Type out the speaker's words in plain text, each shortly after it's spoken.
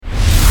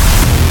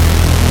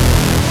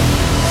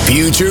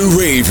Future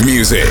rave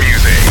music.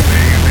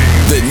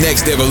 The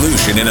next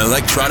evolution in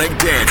electronic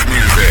dance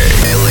music.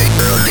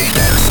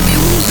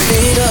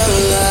 See the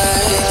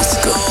lights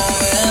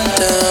going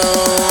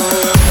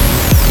down.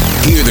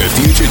 Hear the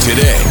future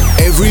today,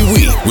 every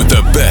week with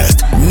the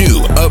best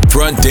new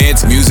upfront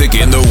dance music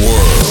in the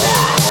world.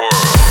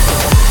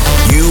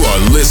 You are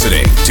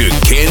listening to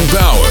Ken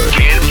Bauer.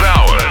 Ken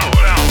Bauer.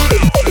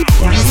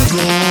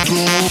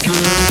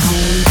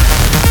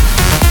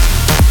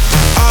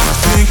 I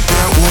think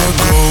that we're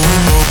going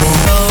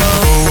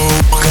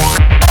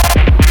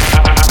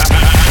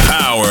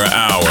Power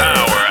Hour.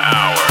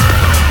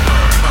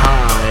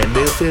 Hi,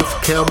 this is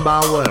Ken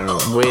Bauer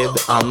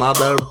with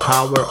another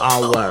Power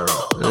Hour.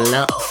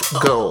 Let's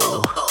go.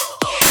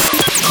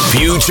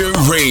 Future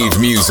rave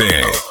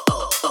music.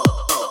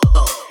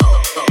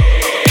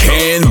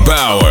 Ken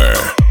Bauer.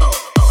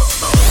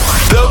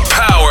 The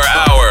Power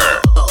Hour.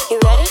 You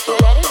ready? You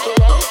ready? You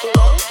ready?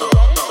 You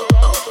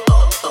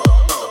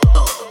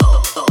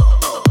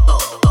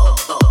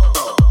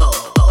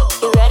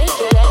ready? You ready?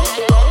 You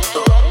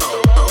ready?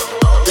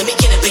 Let me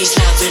get a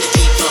baseline for the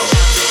people.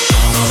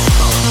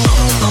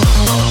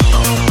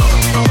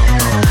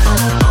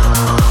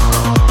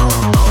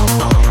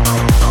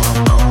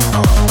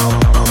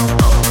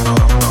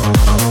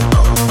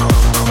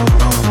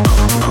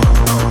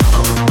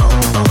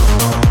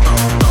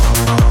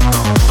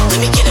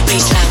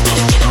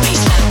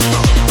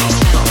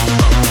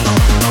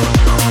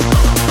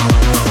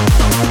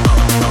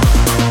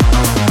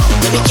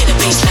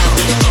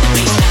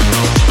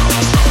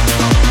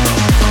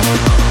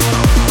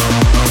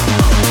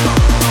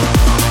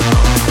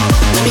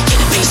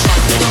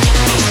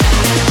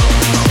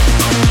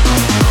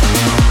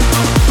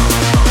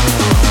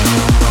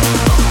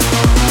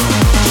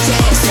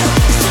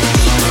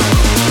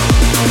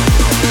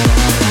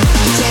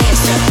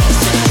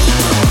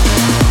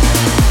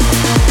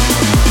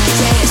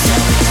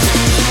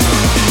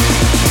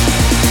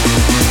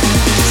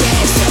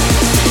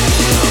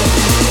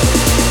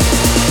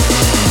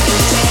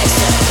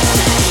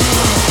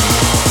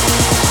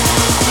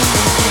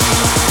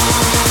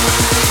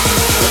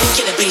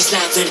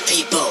 Baseline for the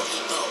people.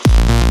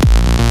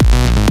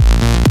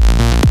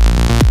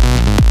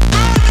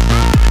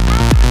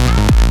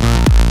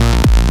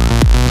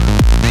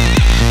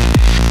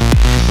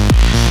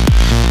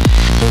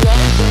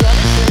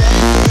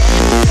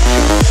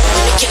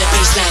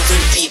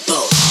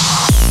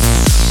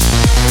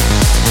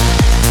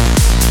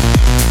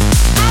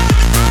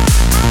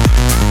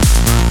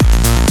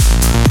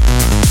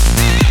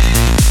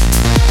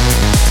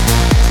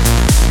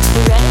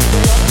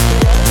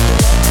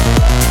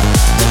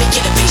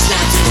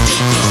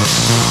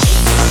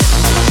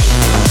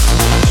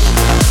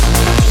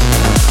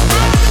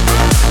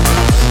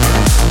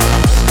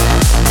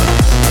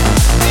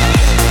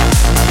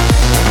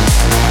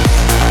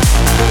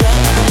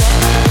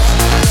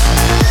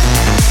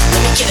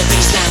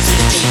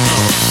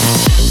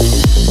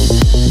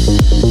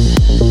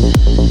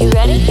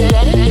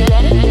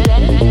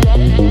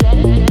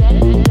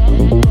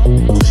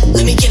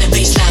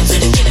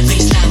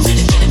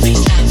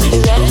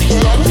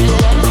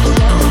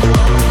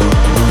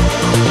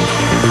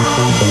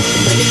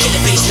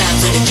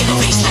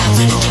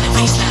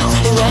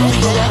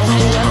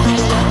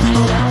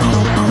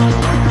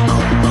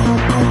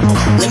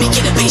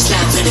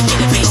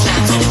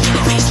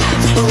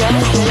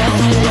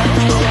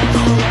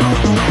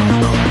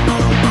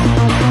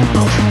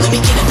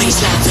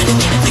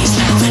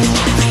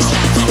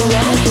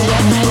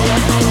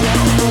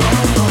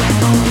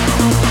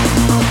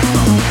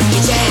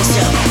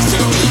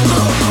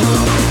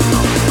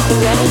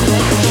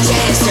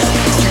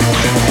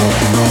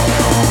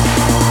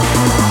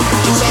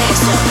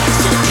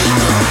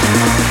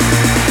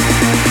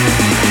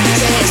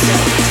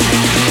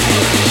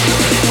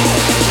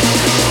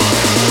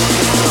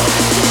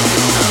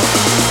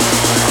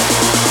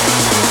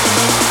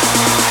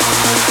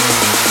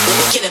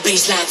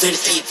 Baseline for the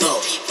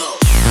people.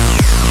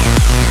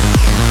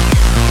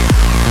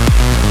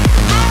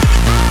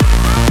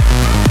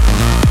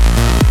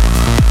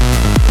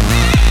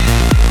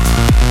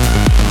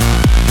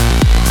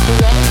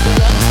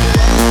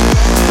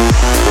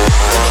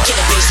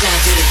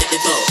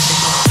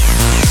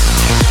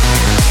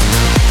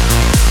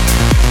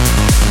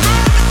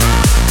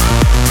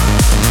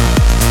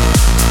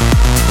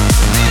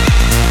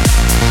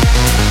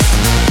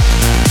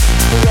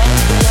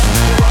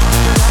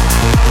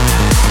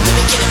 Let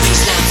me get a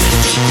baseline for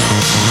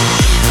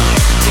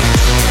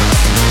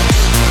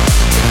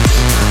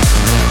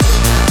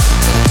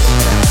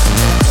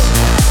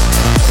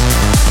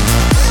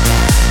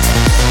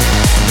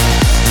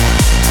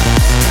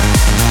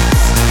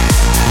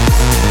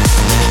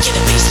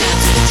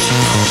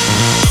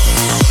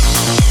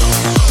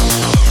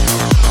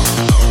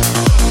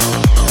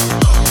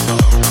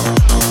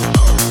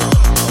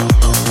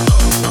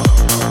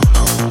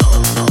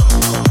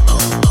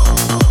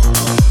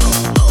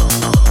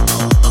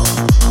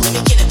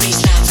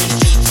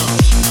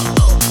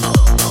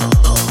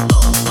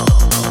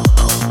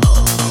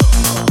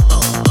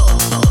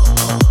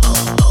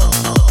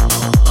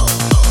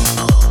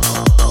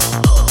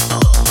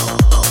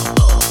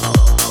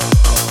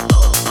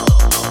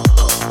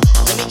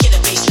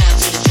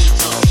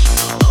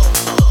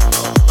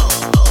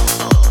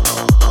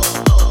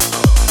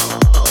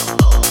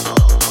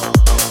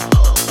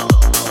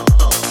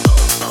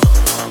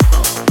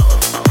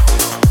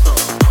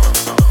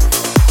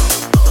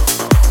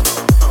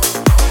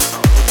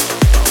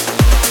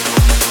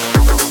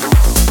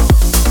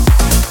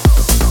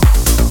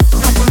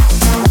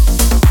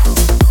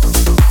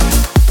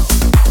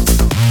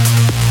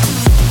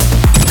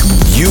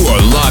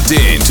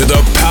to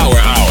the Power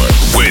Hour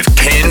with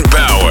Ken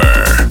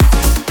Bauer.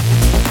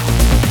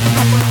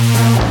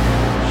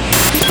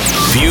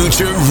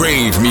 Future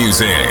rave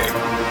music.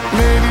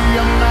 Maybe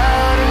I'm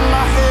out of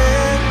my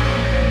head.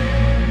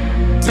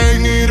 Take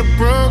me to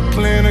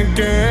Brooklyn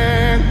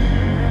again.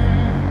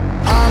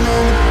 I'm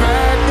in the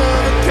back of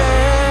the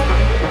cab,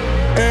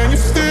 and you're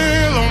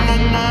still on my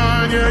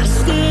mind. Yeah, you're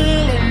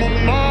still on my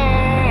mind.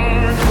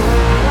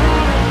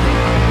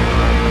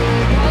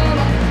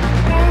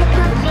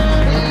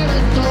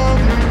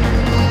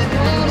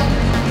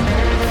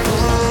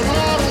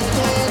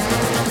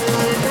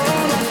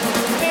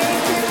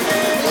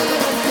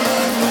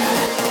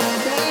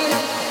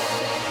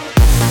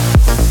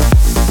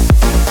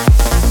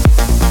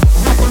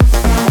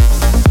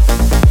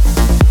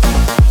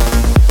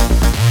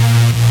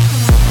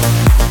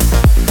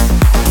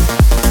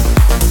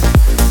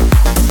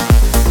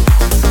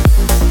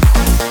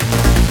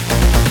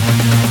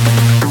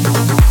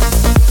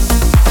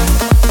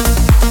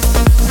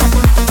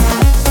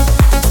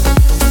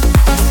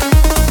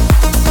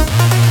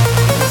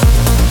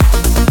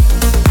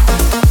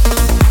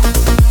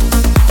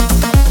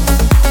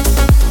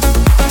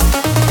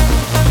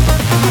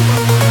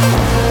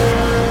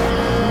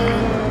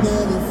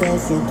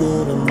 So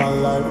good in my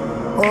life,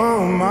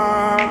 oh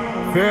my.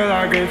 Feel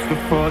like it's the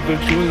 4th of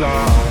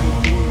July.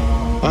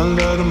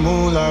 Under the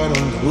moonlight,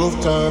 on the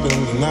rooftop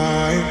in the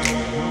night,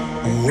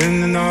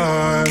 in the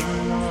night.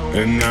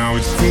 And now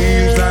it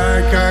seems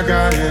like I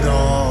got it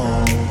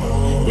all,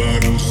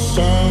 but I'm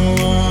so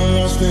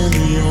lost in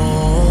the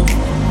yard.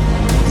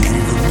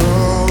 Even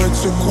though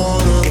it's 3:45,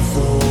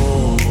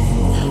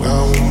 I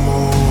want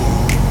more,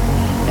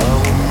 I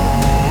want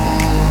more.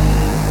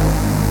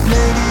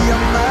 Maybe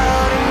I'm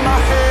out of my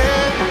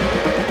head.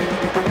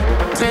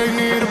 Take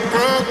me to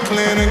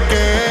Brooklyn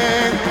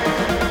again.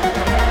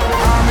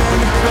 I'm in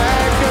the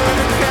back of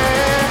the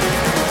cab,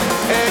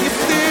 and you're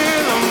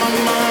still on my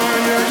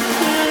mind. Yeah, you're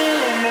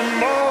still on my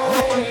mind.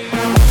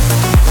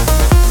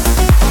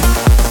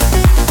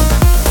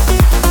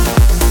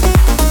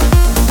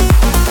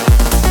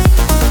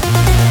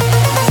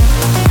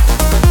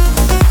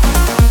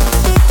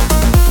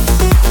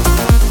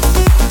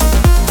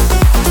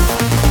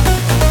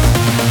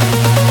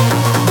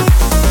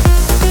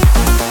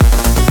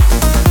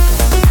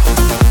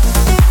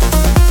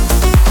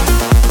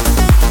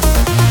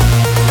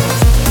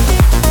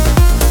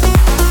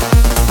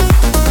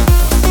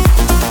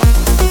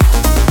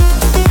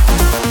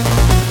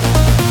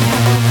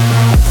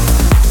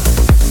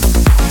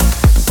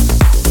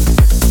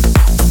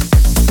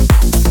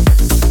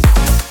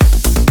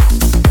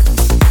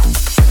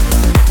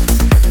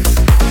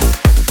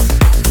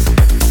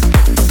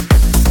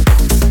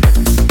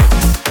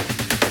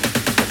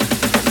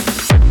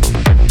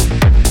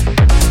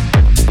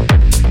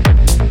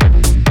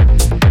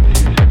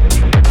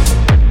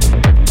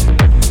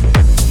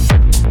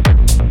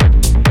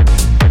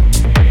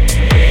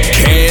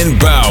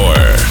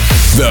 Bauer,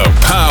 the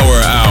Power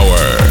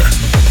Hour.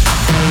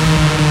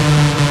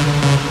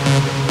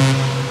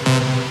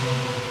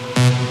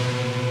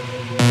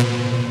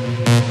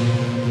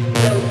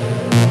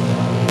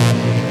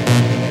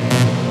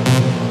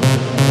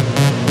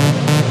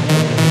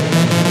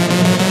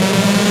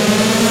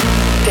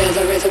 Feel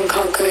the rhythm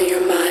conquer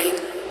your mind.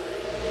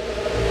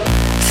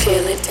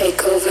 Feel it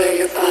take over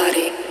your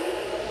body.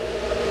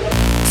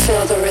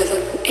 Feel the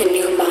rhythm in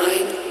your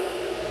mind.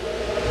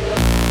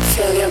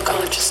 Feel your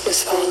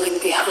consciousness falling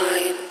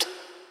behind.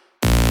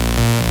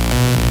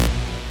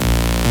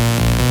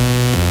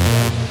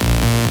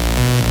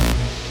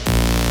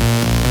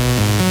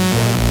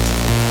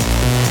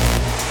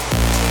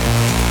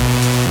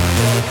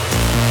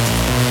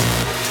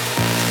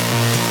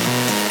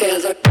 Feel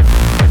the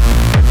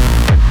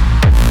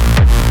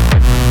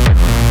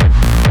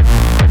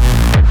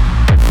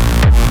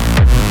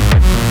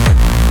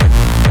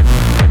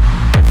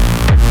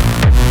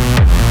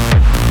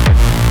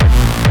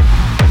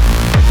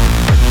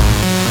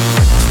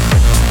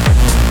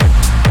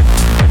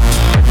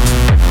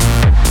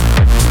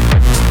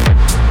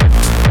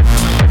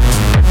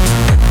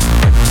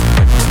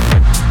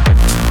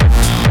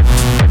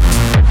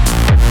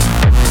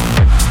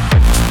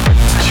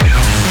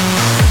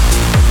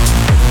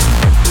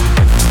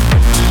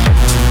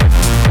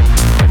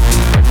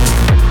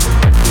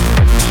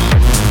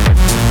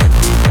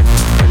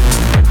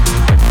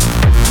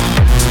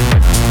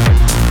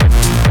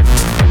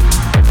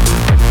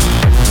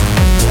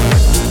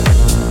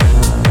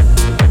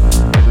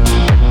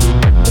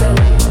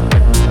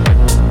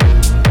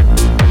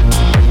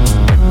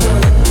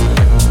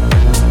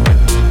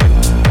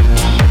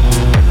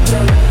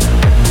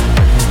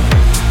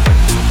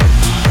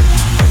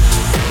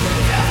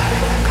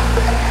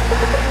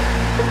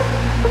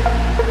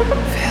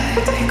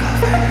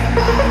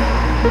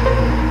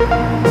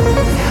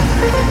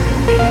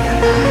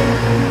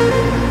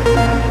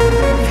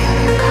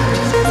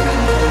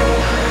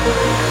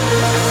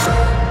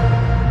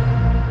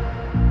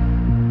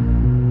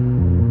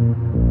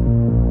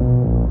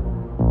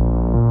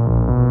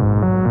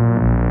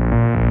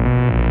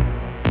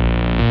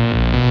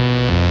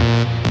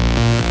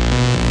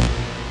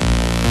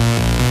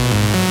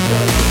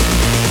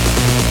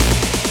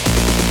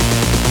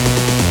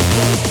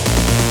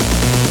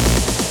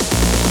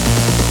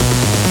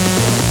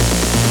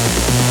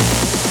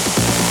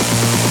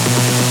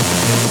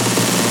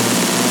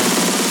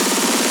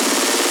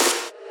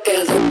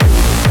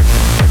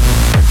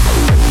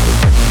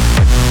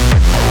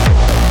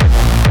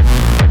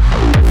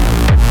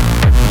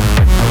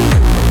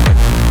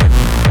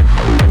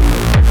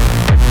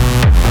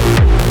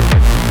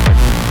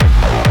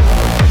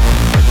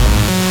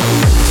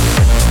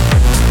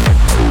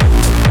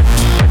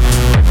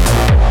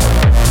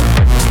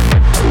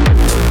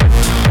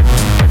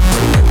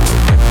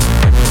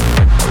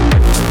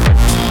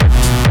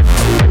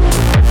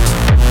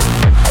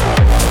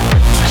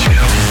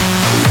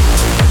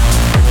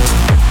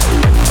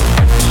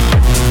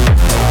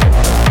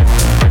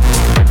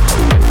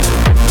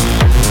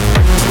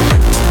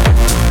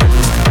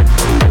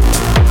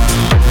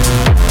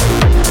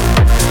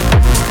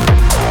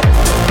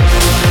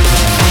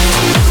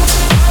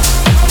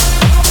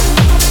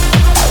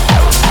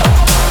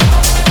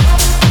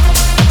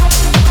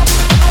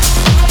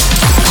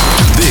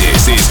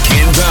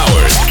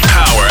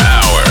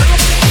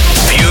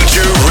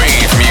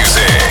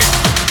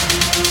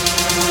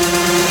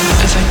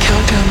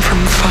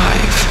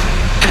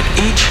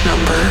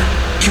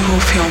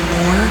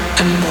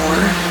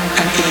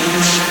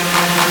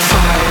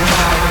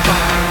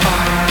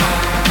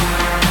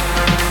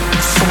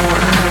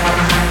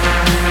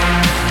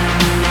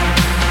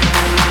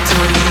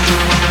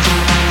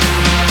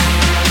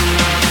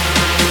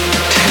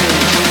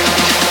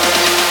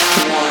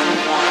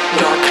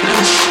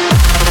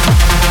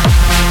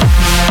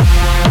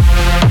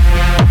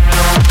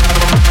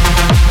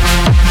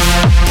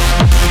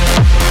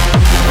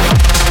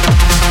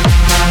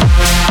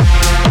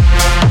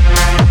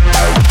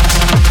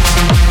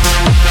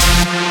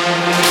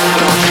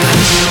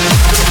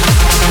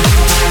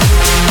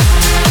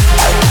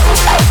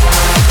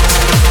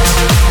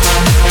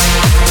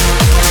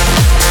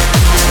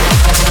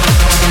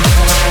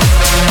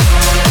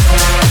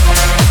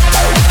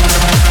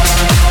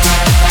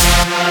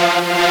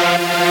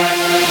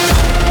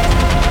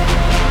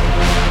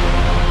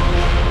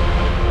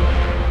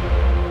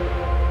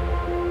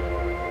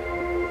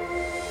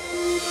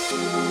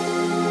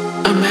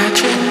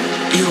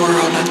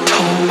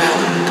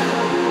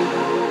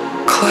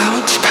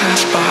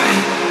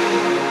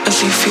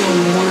as you feel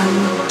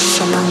warm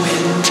summer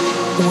wind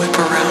whip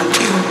around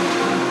you.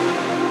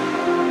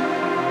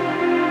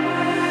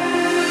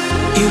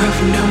 You have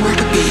nowhere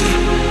to be,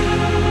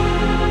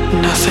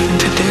 nothing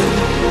to do,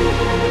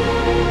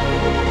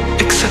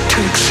 except to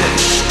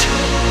exist,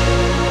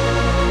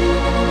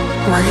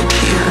 right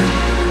here,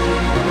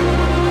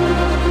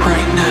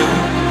 right now.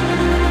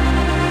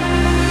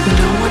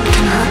 No one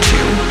can hurt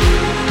you,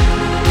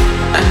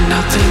 and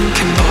nothing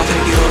can bother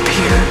you up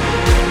here.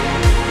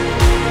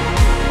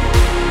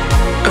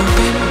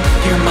 Open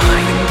your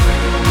mind,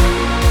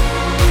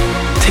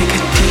 take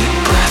a deep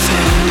breath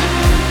in,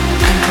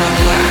 and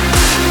relax.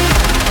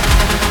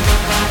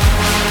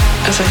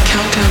 As I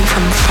count down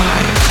from 5,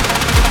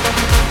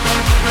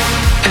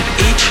 at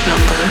each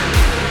number,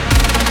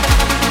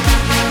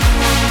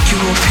 you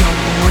will feel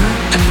more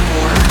and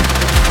more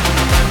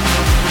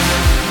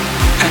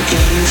at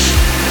ease.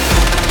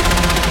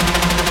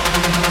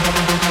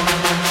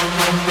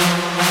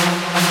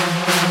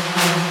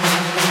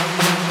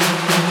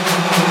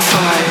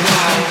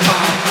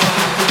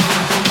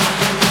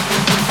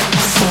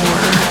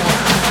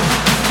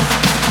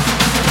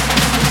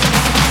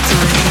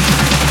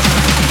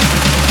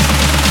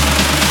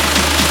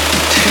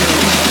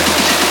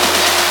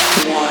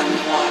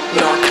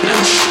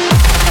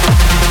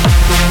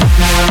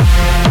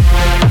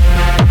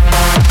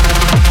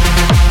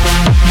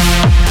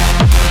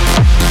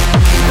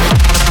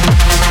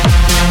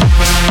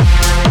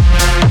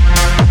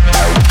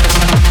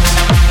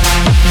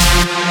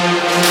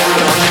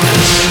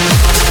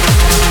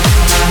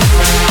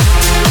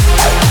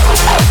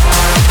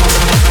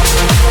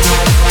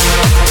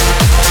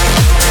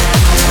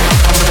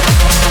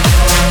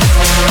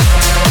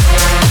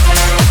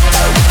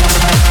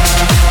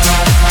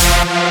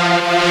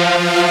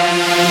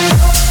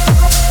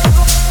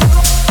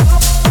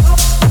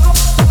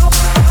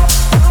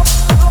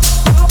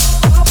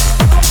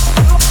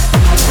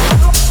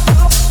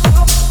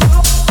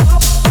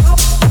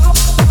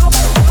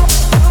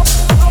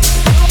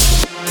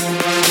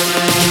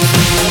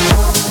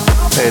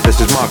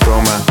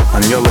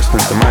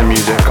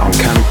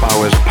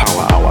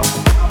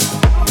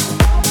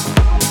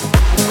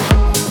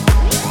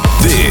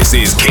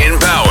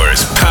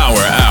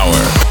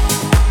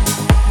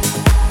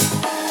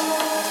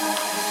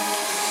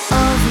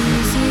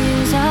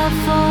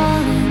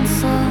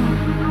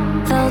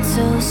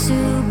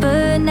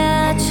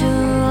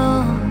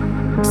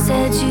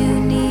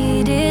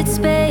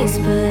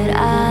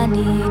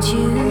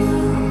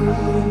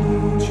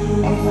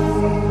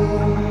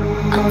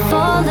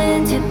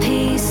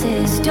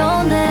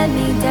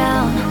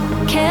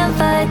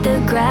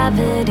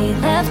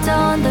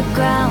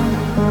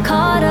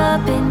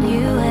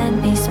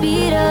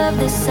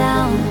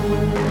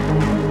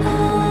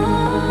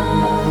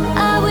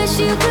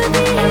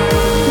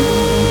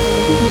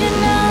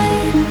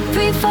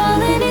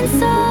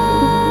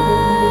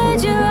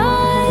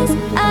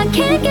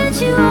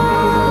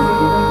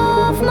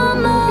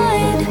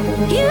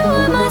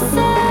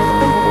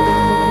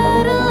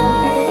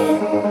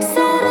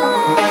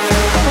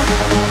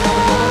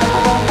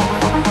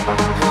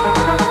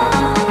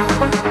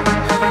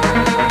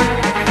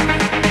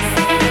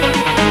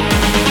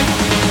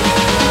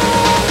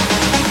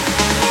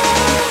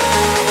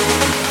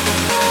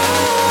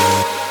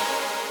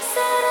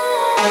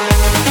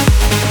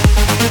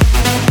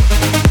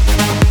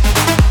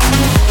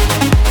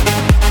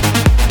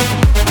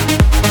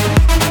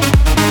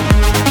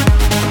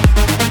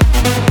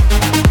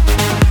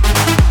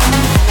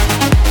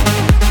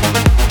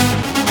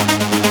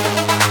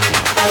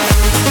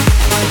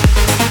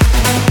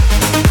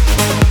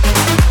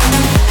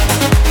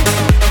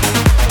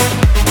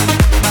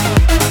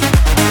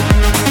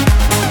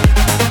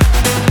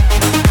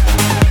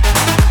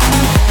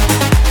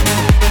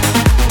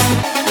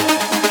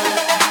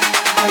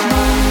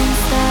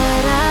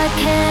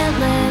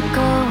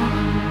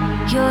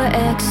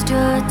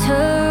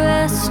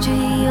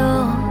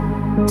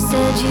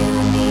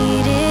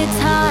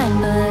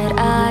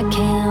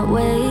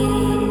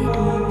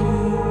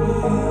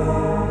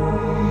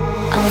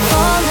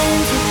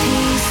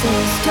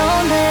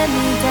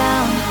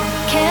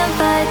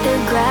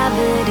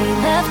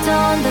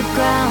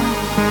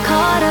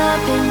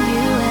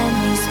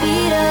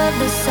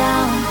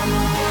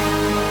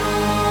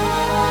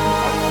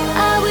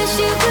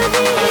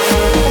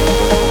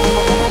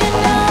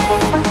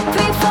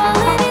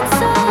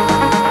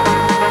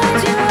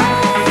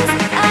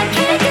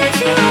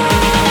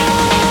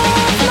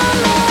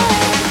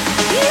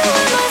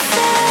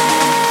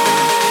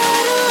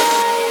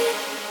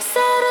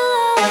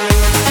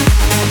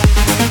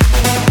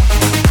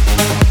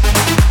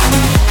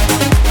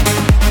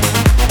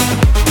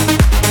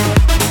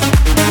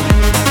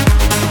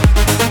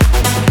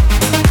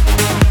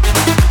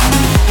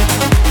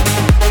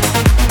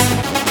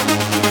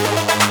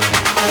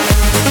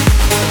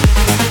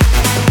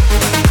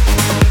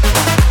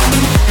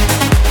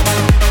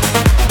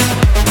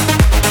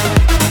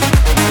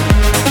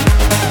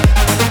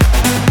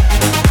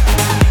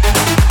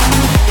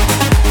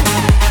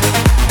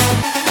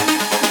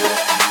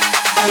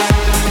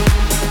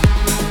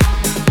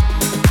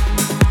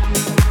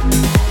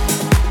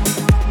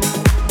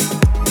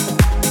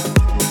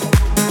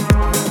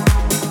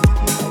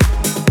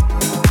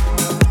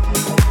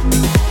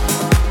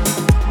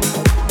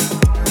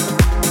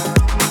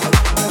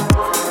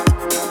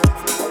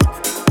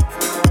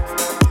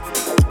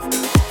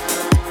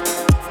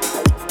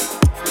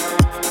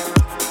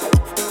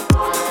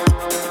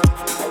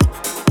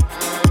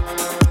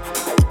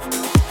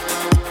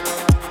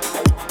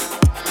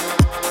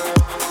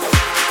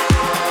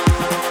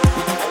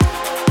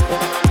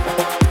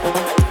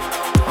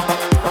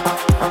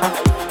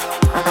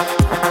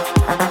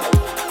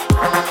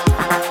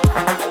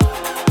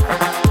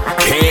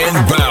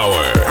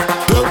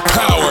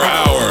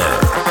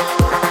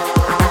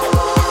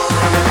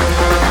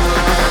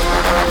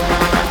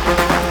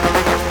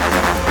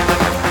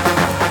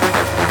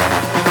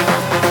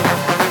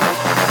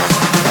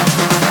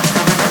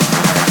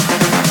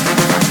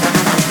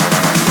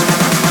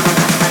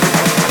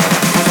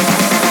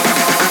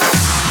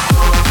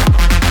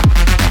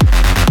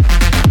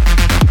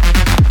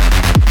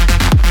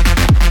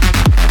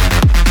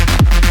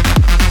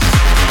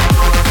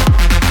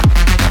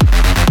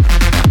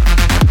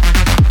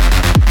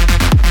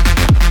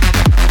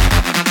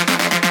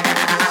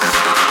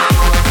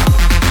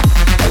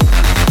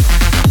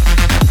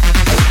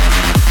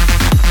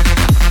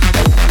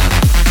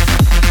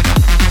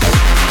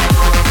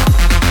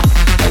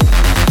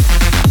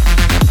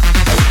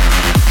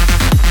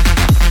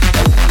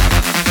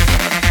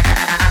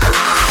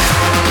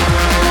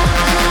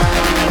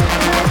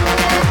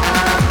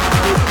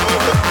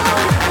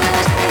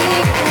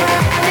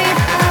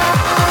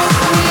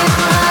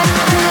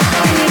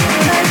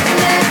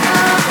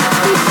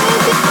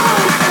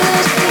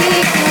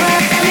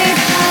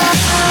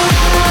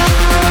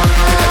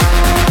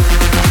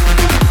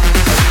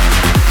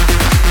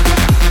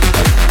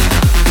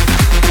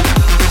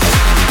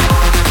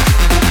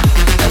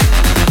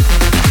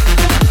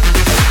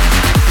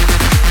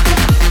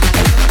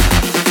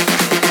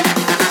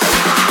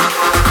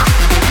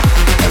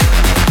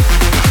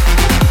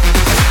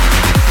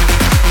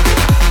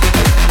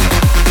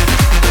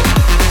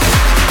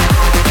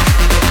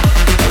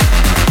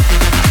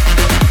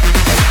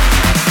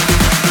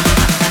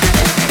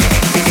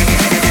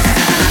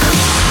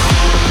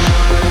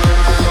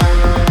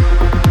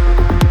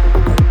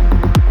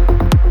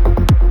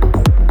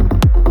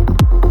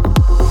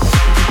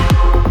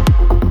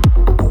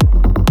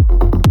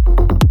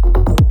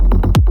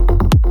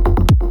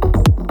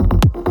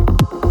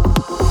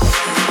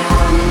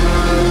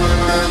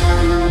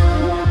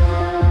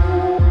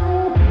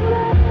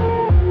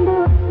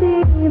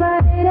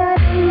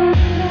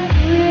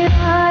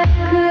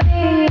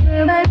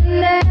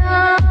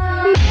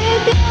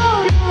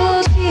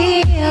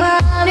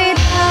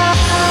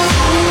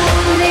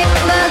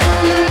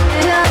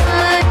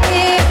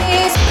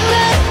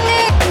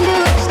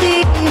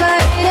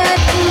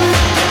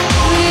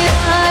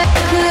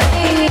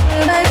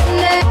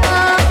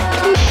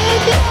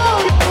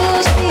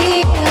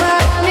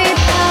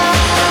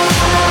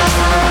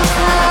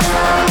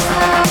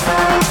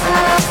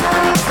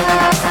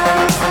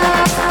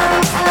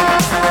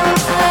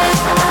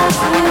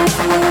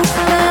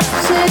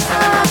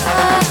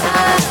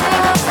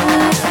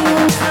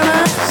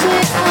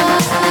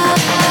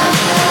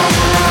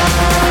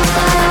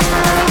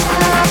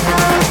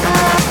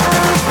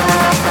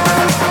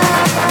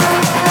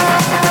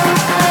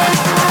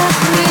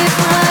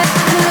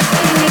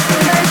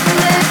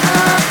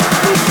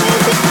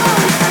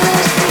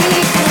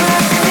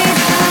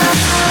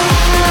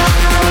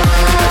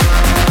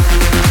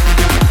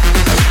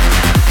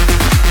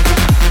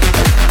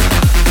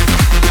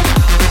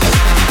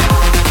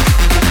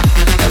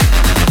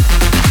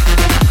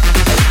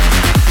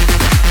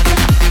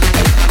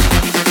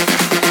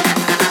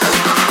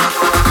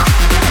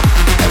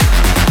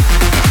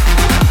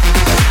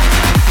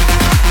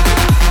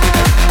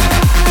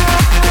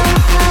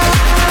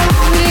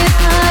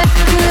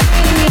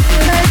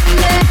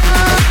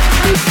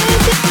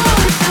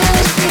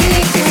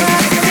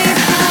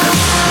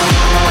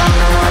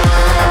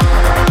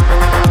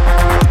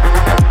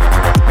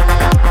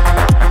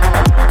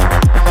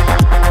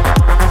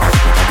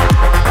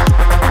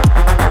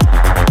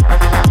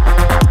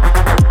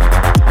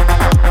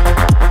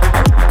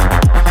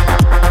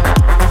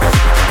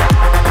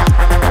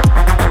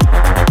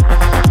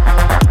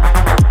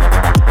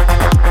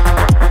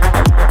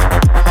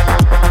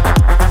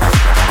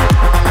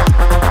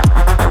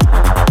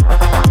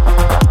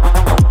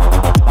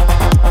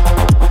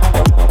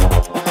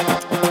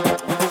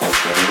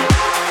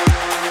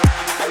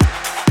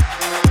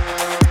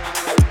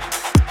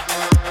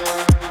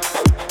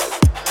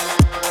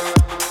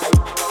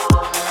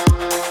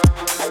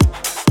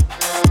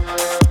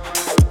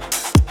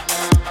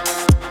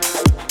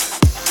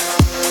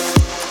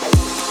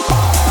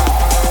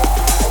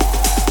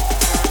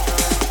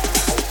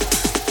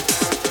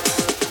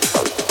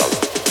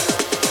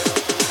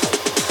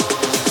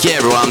 Yeah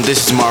everyone,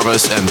 this is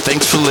Marvelous and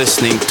thanks for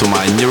listening to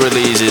my new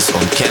releases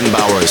on Ken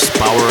Bauer's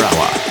Power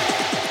Hour.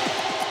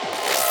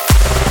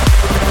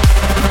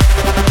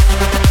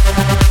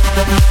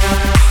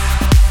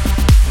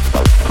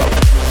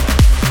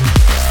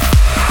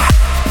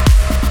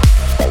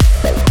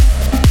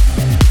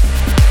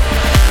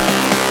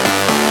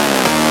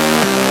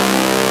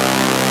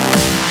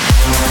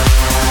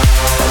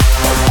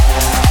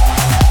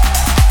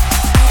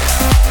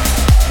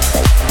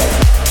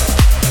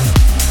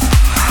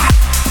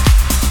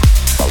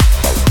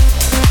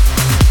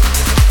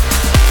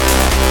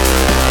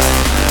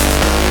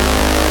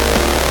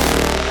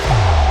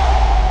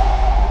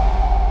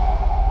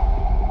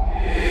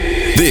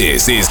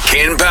 This is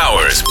Ken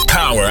Bauer's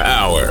Power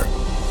Hour.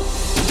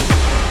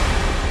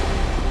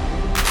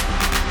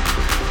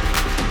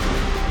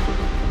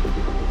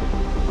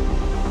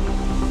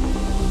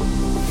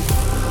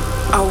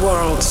 A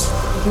world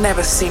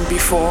never seen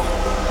before.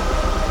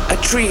 A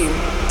dream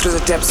through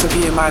the depths of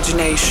your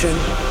imagination.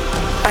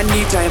 A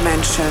new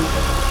dimension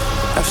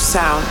of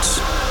sound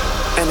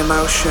and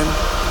emotion.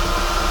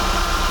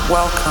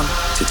 Welcome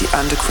to the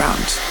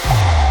underground.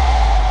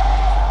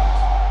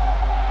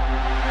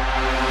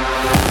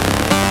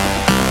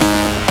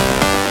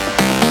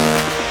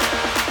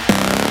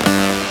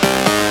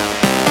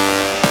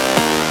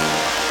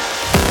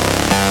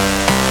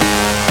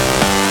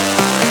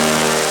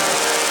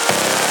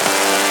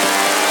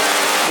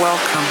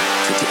 Welcome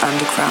to the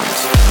underground.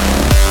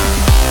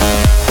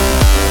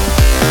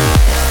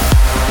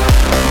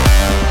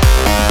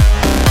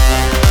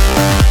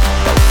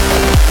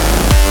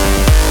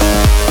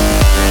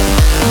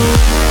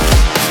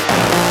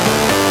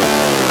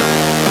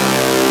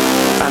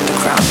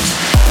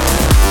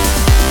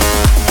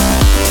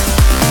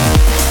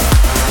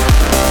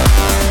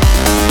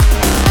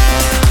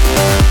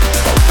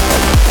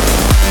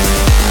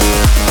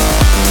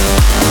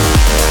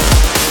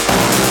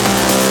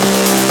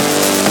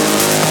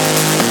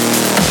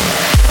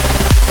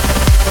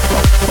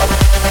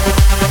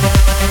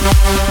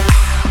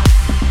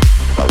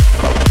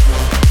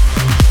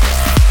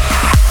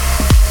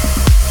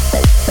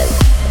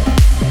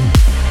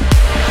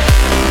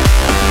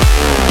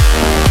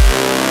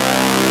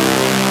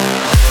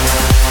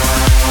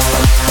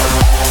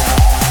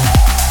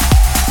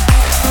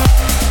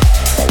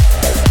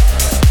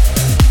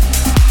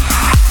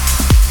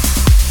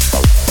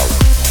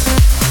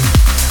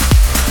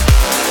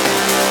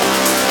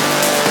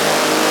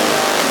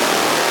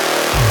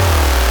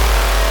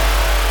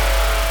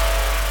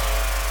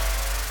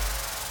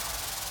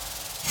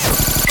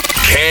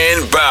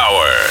 Ken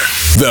Bauer,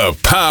 the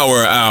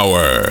Power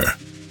Hour.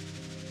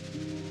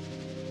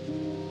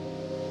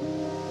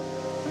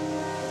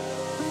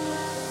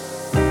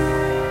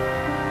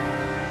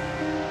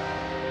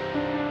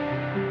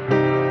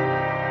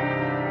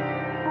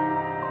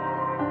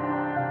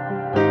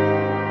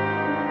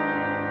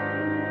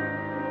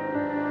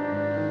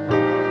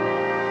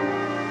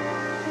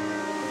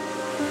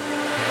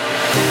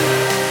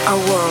 A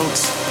world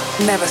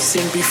never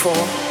seen before.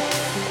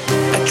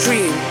 A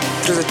dream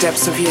through the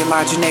depths of your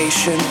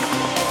imagination.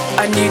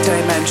 A new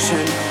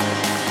dimension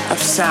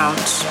of sound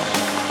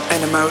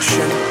and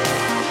emotion.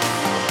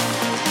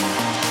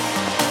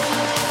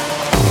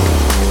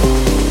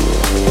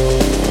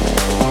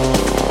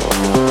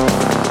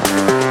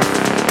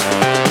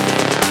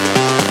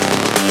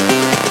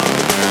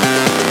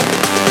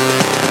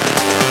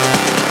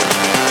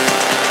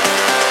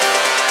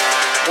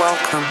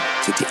 Welcome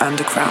to the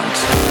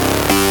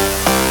underground.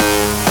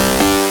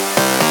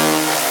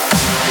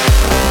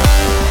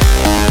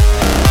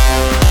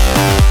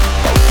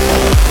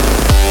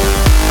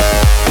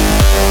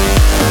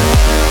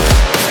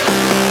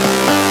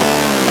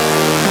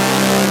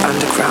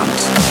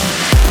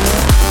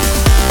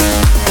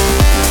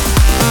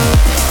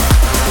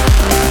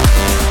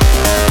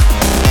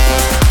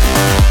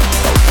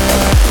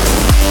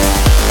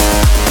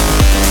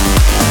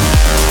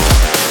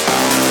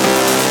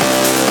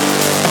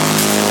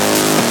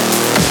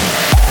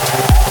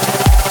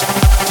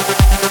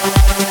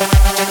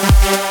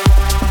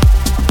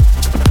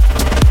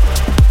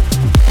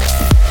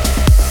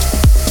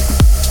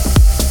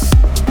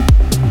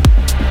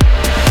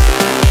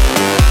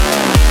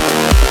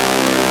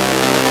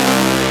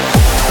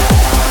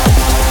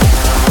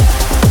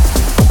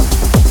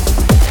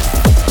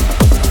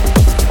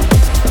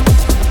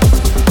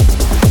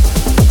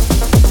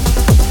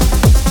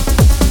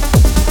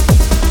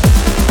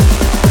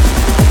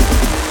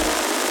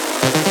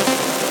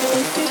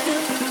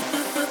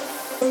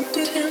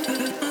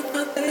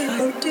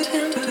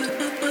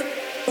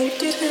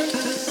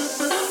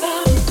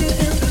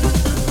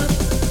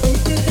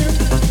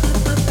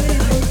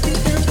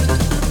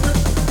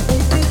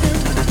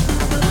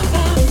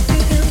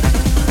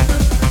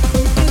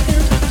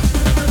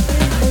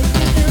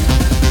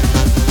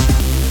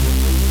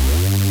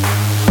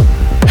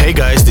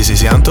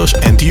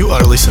 And you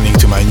are listening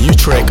to my new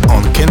track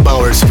on Ken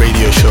Bauer's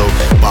radio show,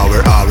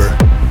 Power Hour.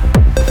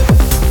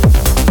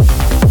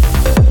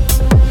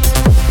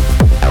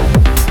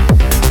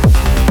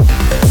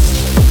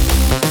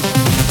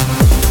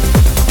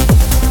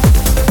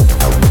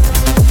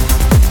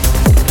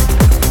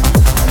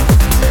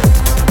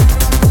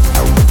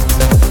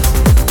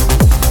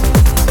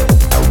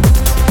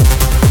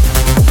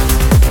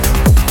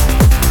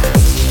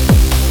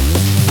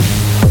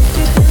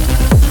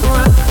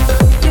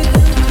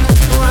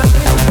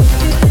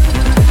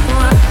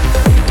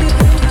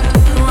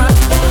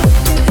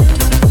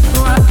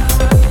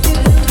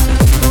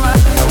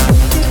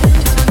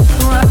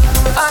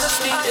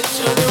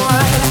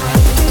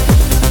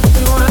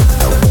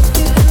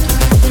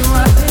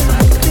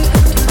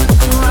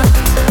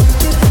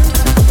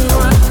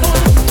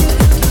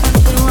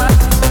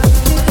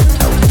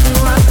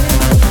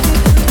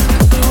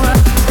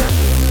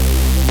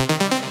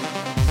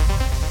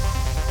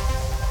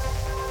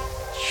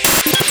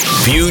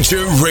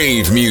 future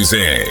rave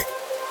music.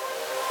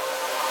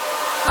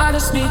 I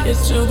just need it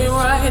to be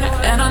right,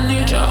 and I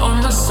need you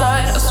on my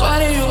side. I swear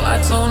to you,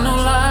 I told no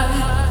lie.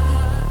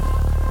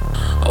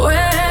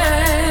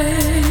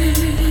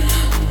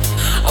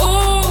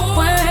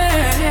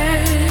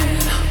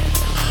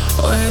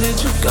 Where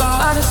did you go?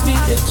 I just need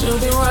it to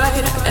be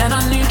right, and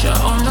I need you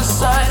on my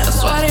side. I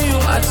swear to you,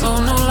 I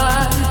told no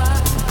lie.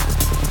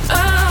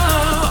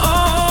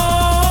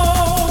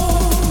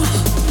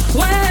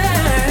 Where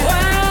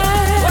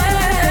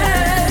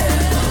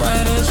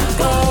did you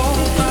go?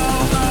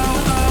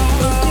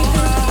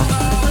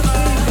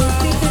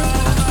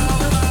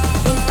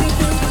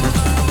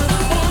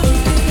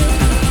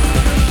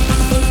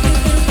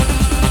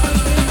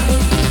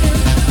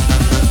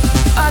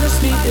 I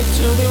just need it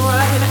to be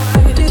right.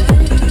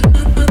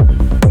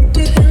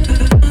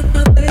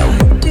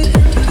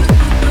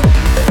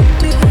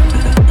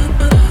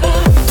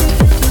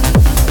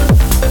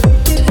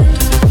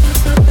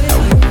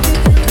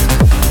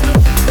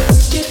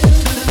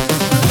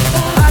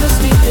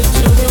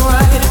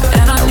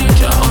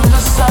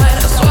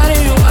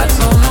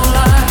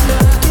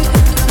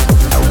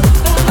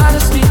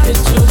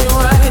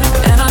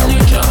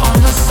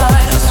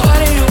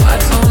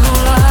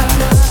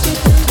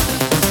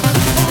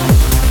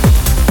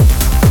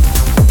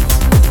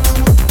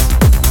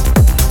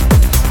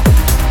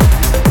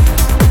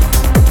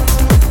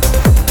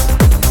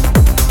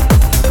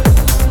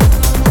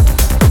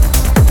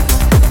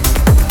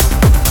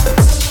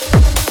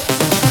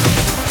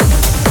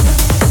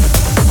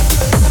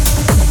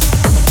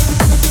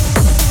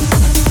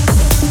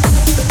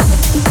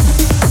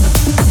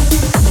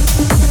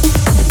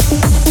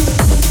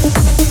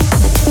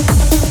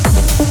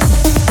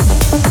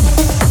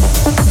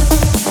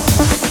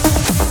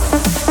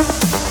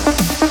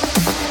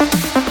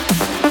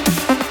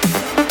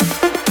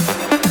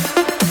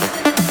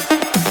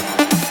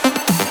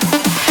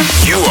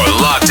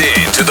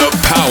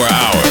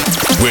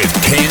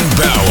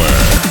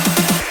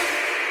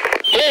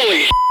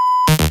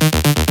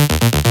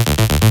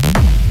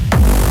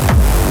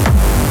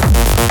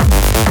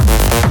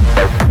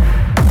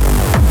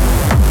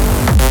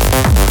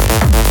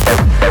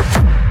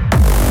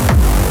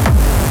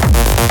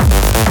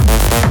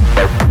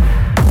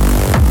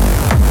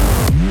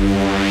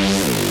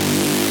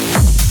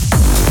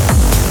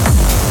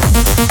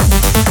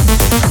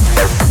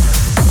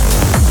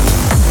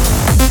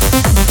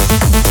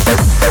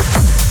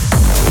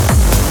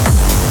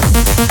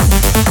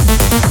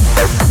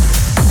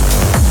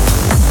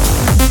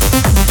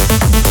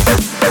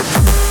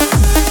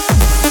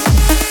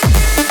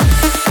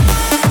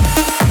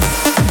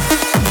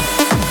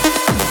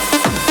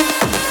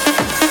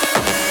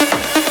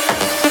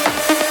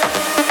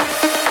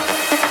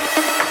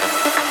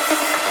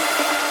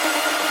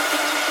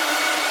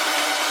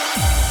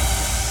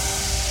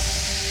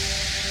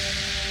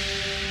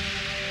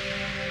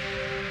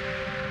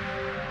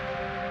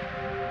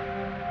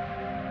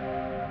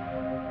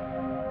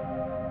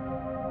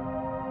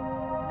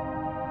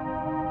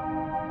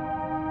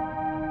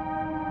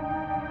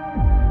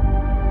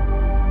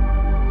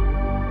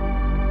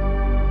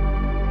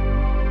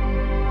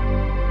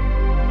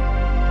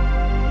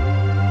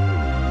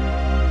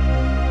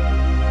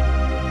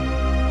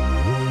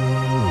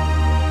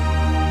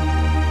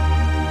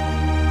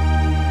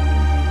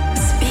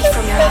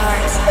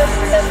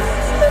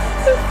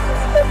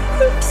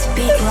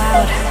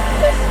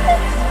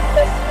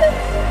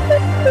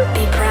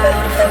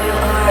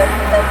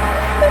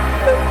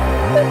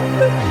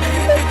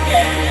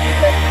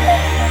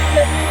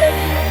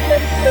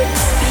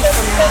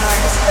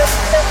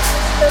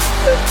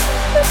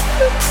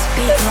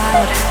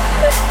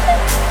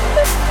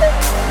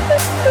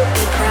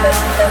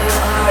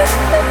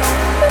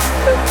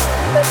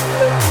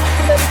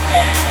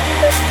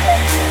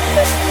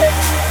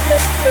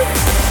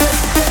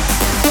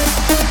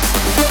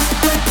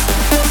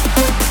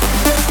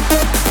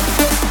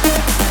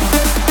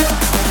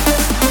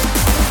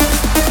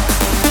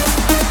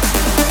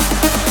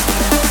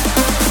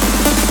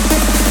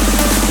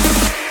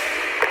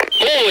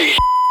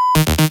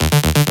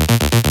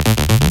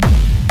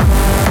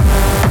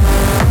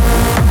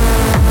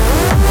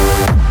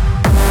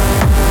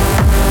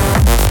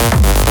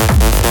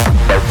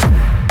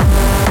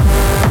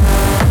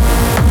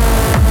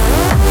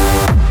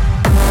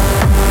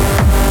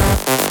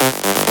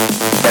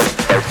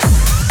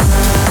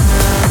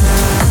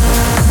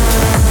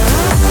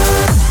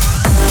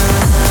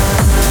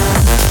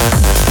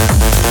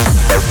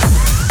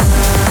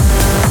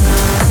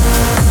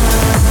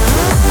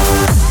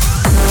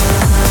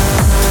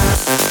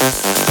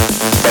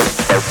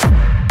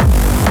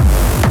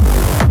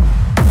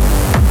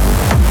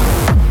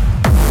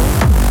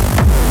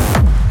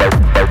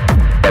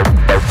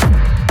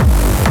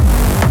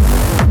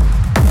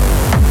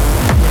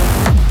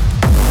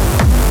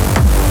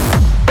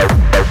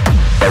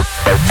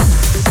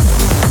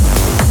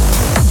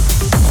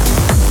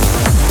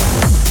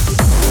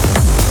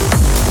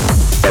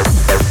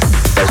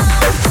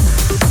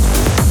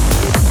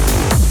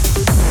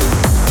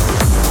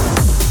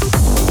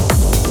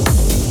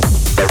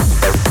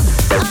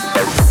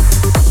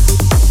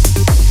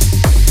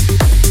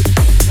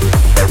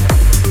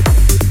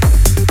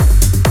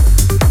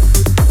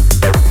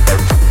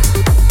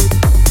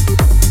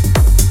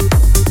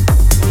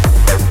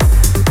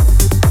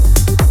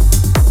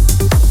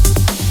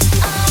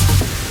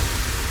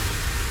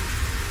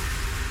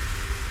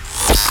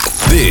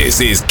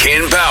 This is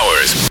Ken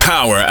Bauer's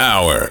Power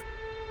Hour.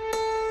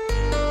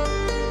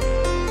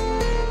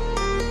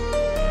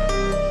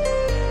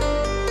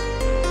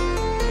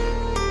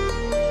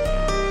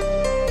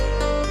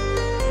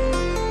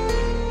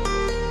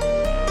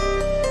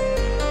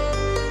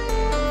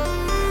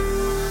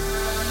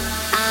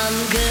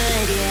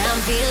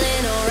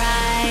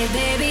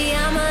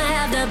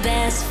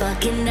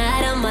 Fucking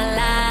night of my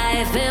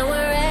life, and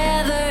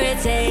wherever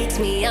it takes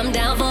me, I'm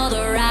down for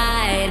the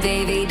ride.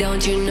 Baby,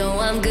 don't you know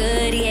I'm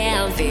good?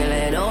 Yeah, I'm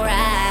feeling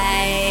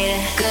alright.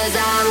 'Cause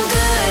I'm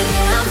good,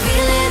 yeah, I'm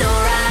feeling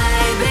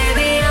alright.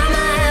 Baby,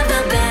 I'ma have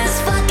the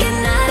best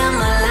fucking night of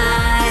my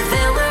life,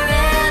 and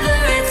wherever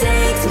it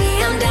takes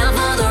me, I'm down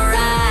for the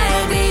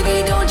ride.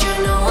 Baby, don't you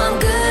know I'm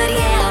good?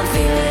 Yeah, I'm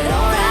feeling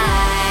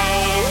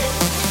alright.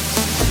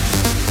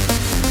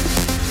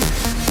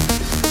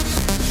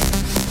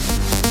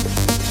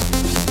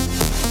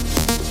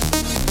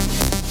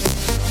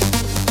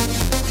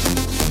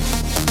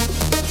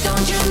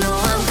 Don't you know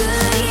I'm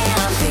good?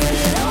 Yeah, I'm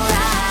feeling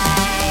alright.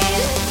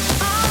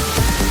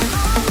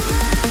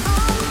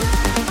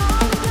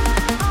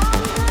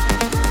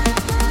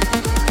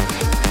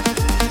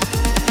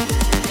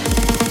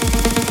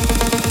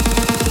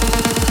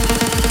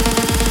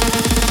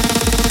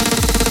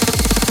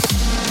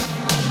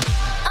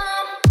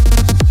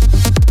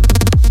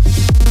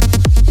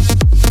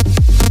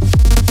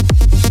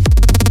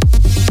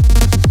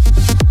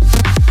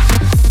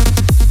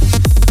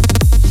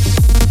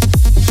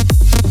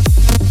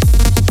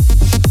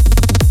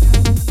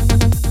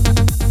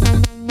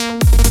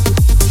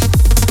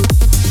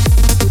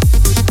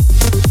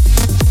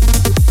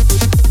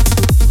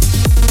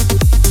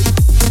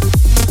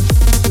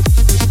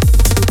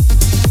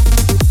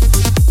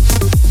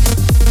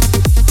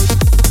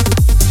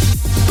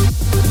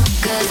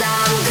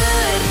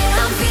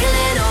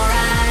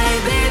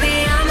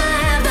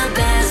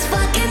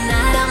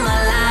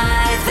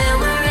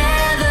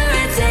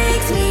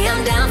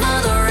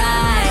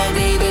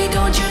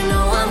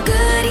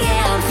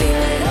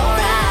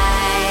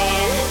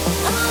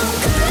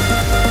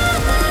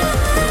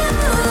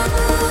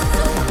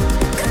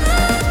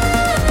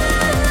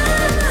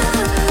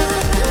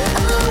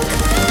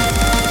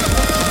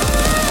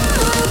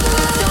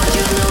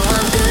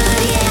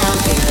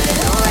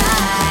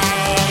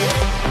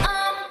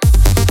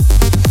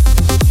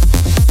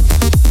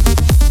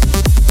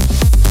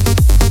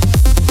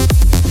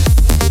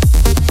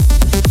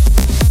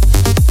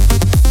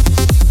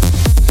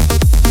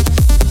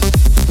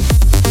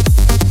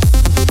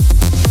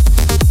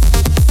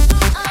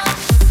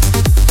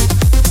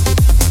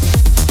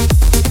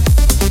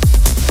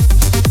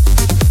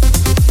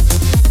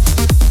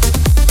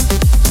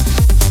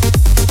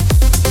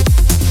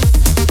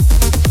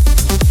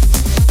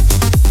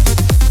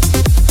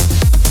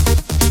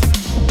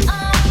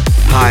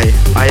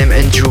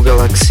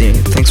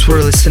 Thanks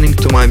for listening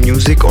to my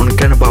music on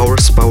Ken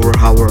Bauer's Power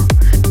Hour.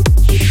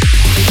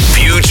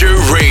 Future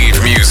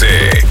rave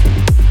music.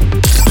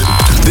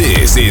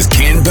 This is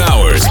Ken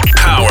Bauer's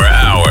Power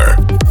Hour.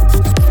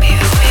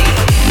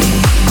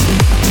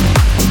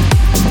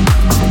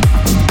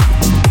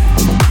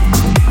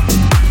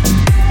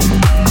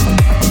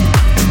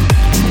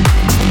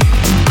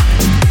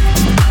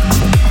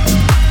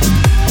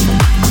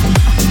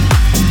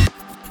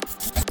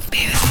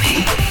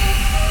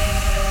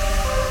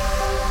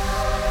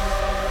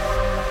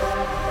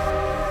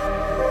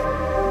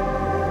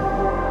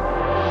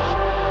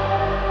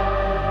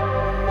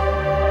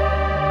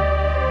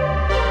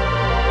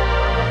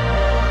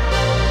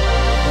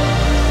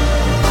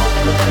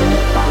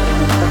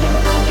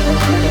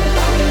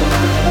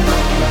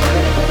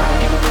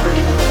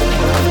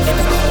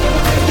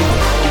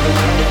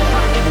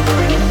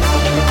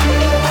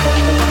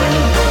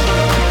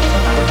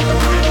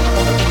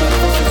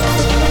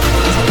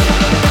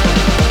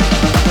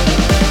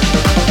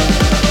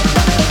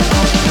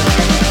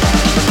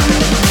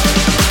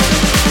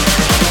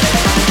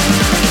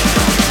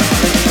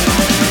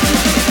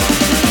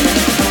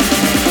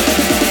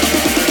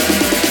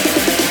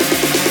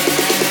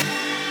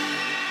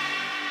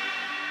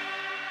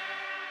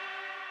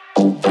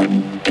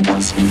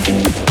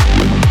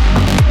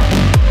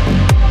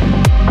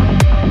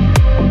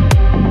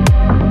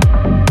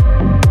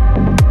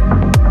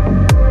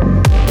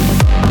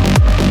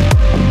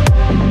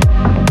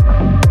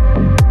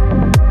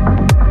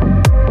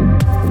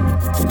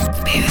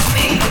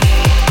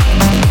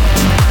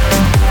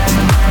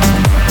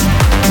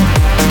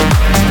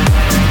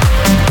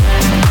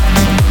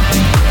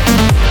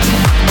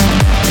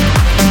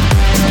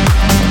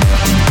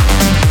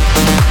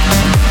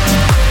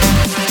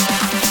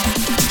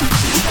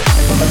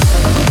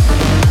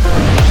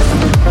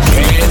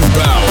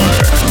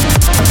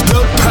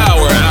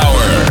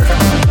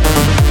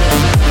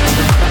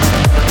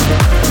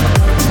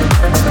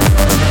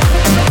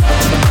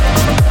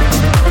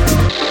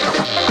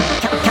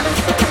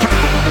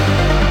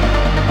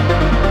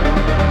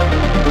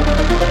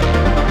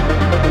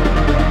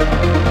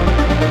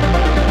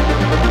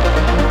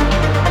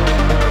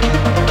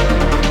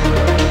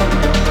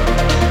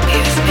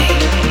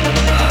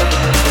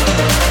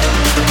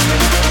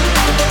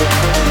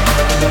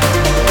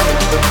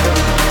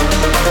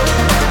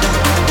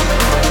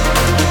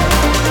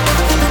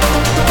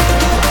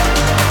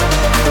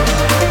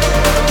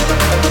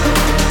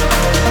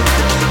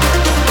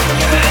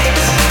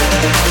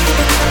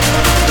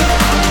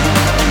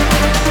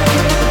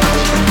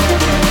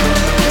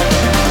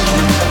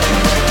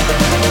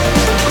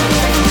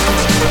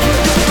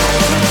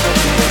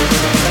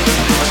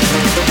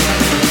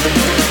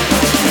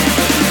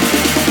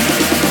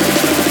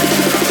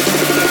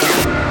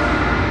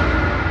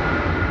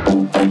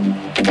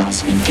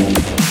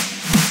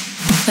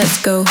 Let's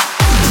go.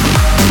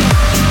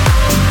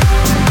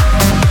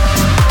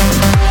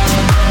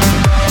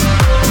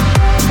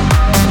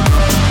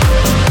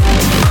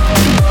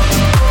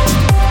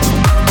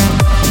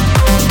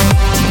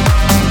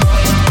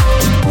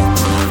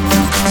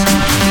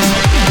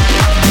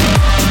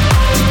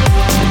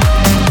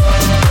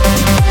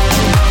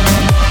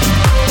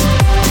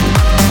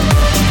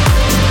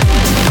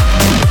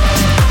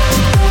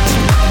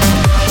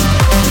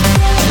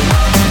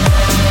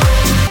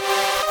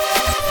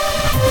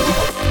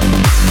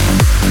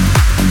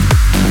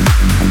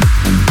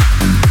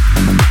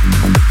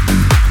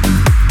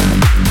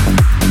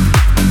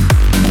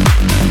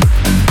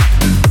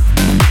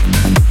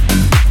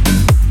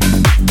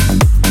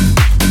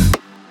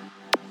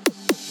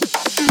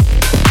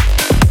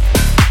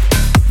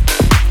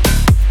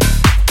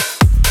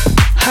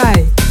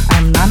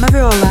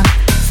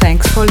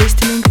 Thanks for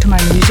listening to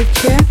my music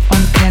here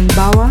on Ken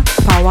Bauer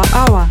Power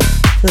Hour.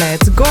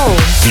 Let's go!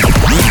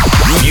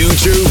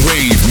 Future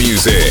Rave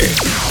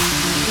Music.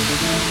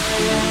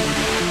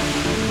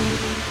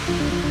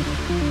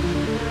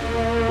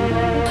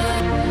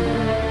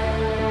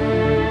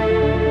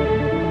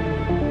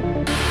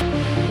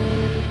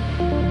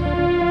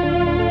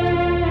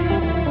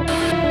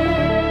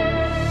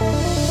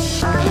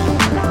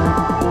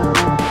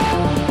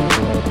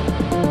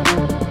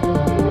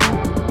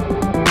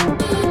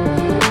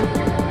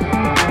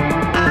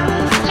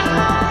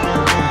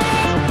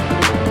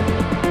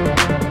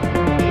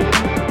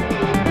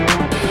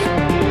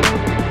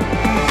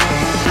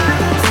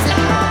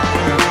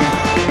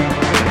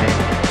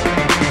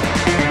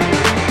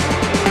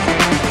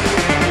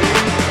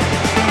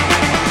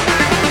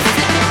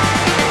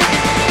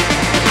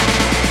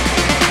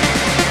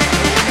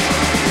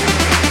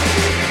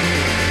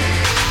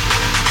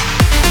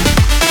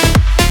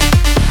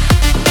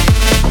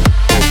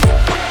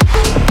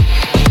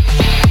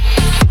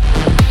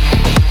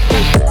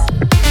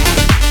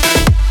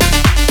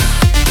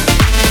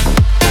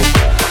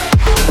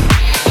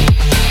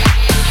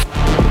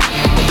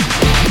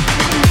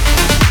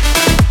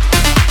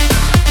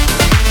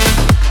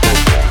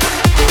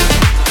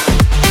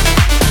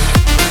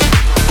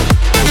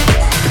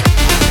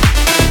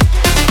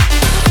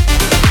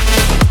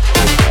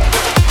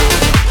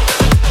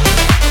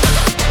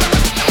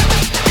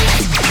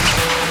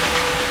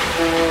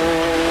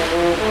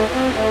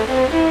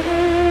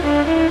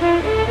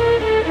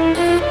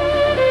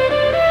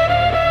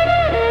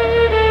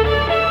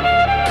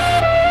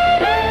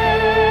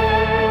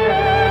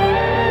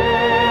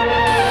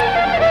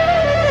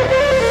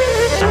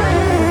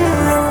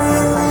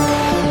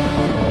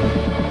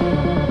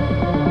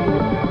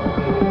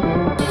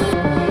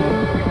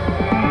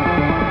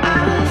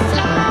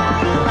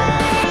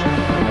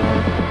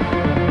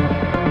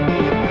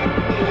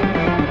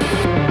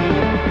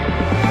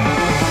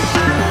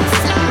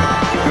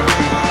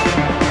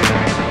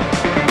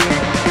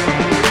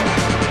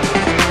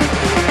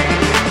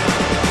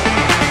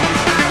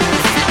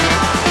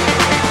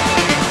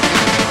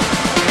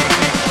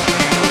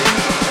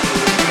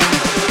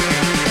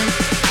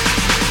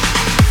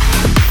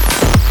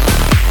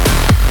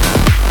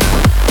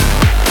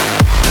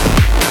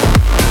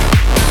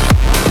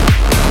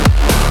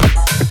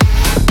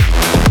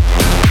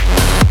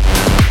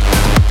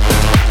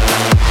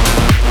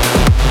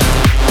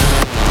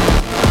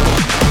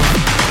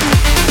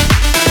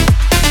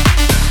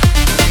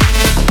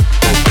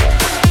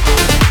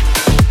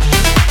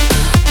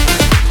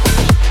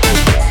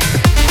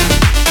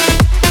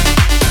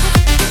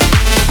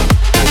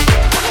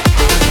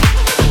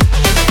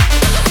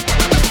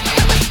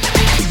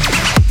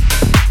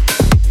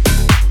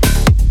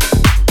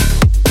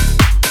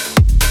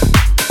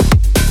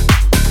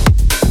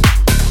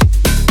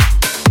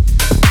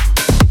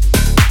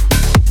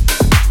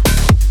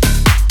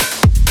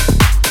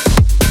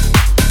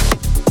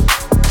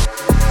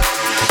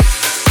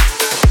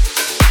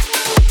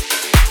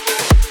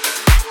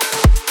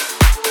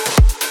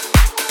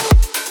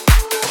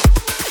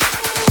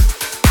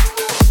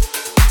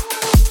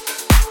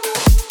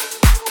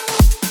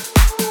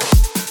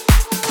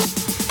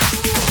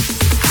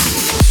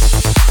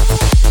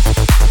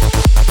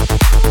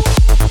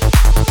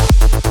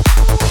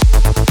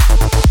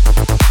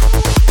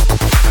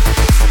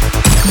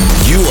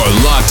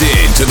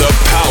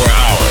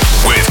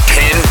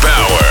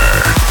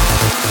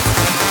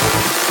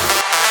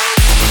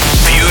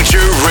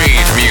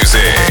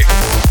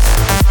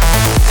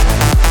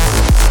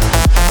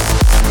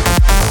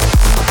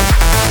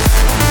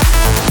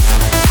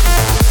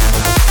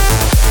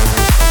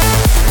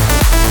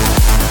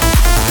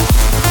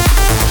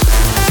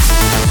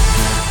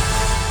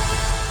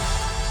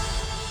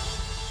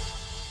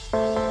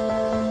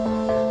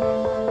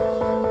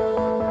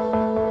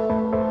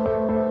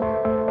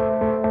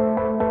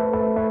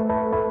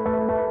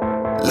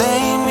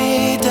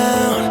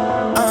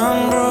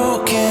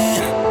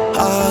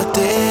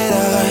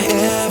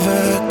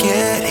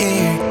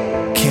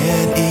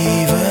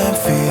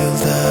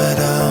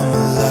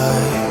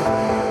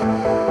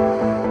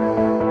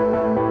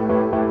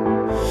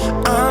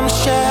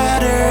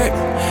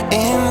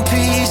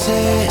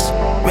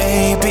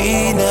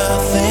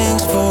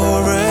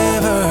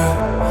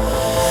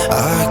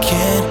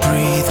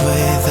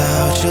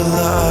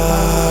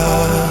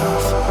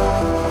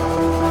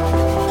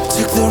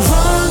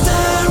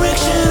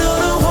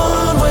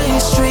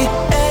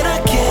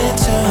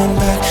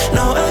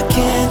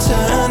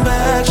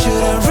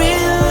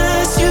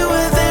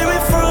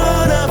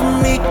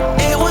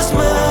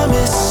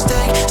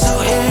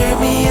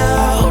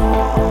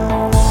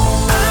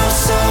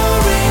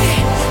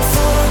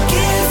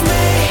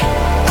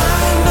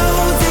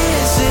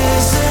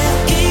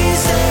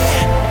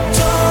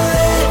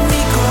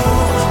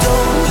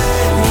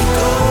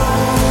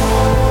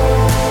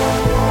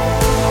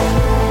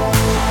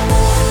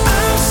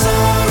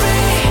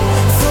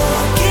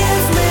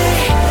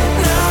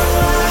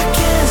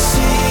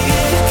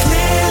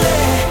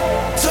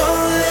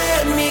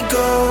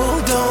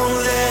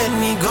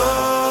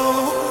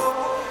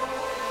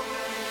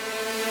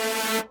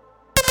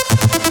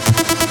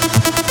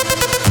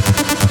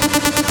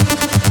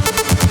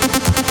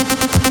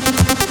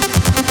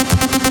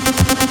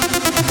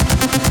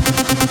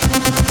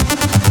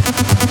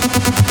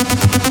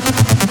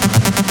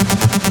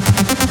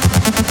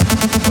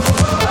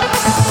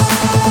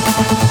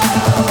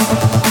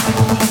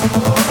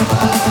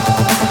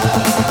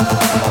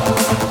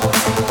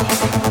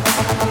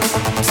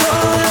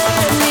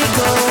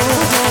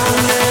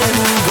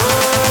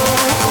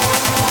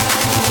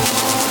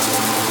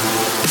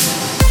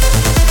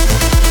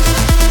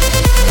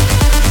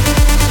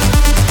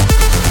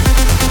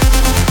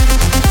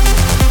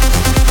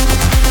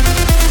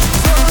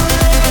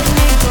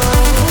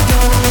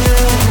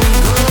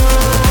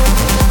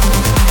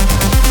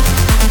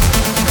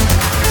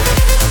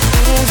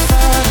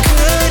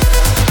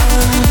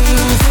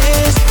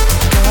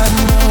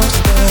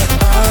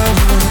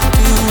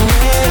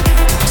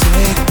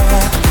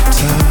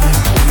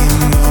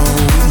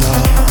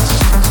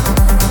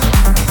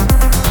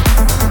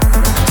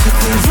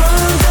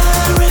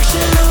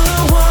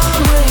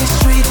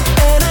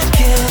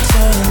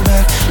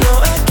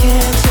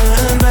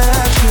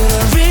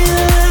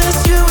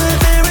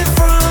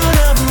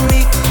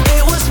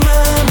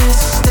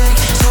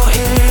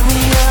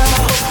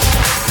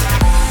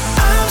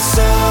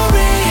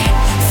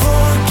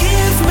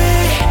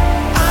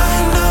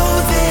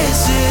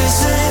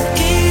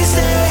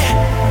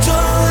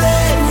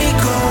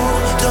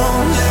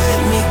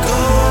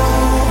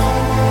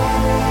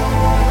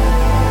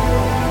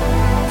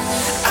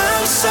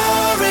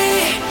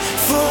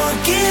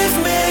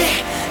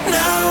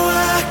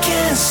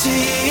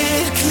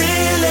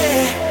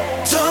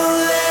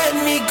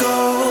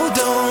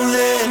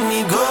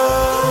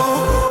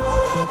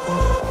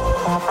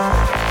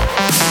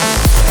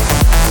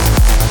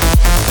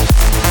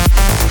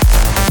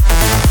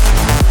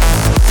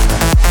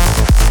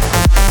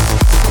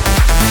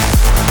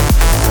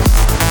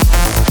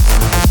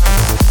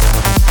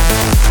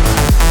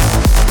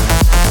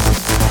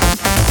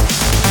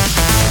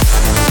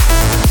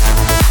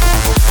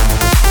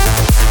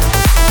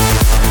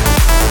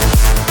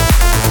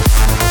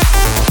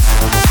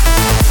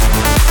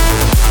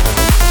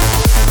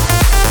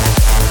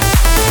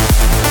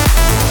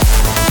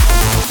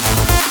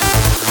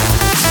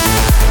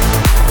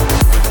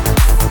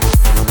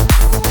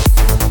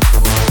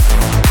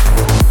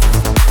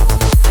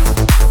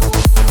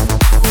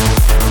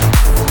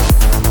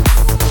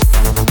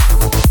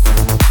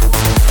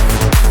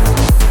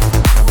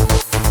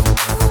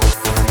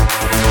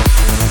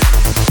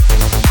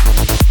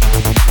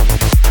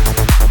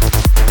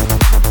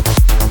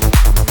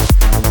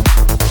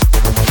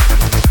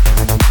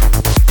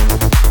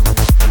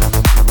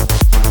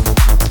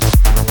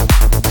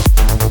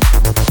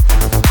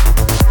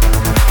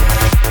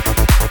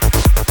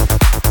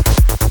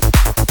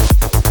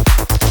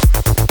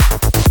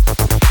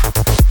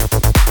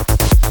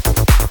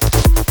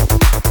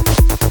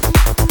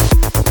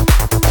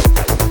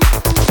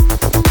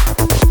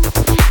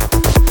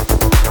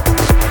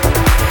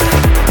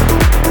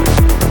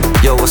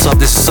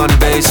 Sonny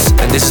Bass,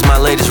 and this is my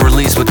latest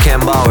release with Ken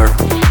Bauer.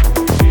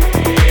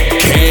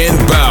 Ken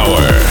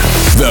Bauer,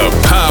 the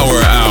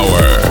Power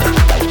Hour.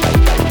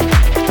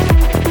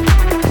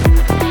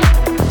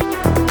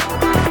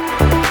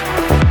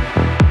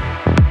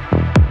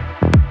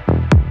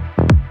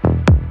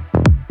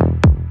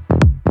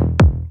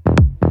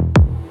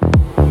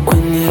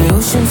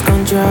 Ocean's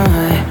gone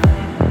dry.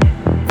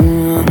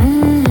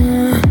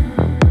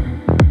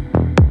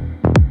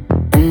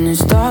 And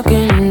it's dark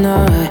in the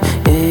night.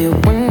 Yeah, you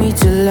want me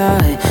to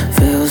lie.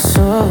 Feels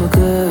so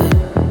good.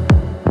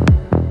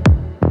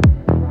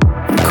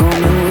 I'm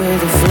coming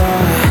with a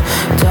fly.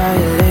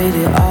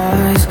 Dilated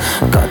eyes.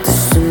 Got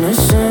this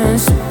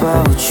innocence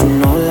about you,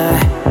 no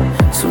lie.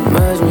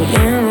 Submerge me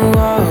in the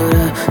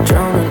water.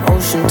 Drowning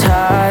ocean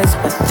tides.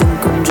 I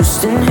think I'm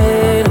just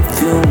inhaling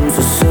fumes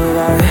to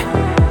survive.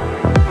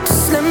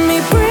 Let me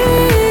breathe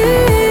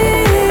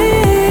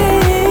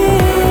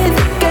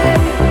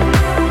again,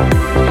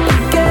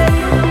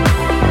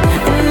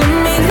 and let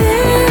me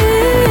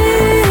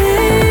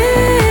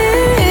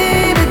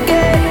live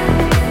again.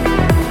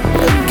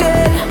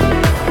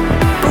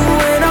 But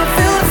when I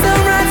feel the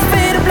sunrise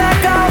fade to black,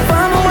 I'll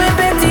find my way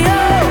back to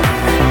you.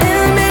 In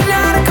the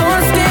midnight, I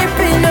can't escape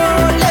it. No,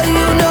 let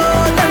you know.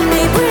 Let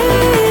me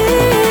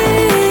breathe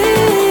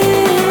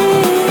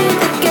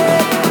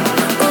again.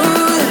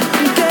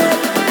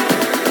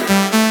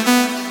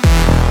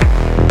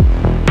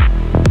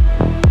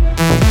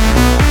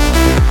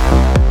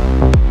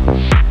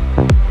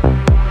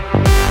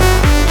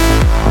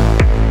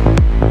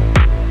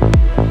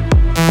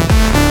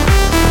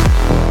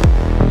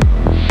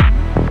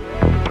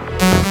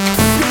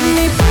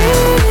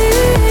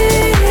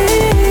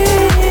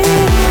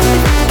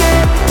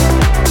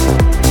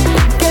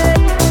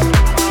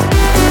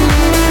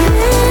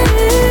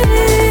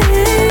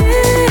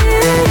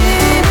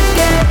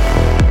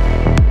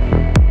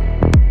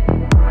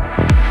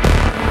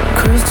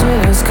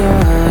 Crystal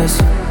skies.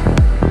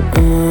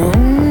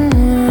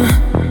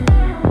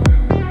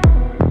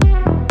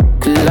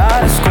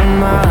 Kaleidoscope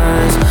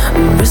minds.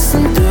 I'm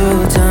racing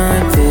through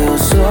time,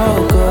 feels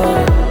so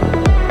good.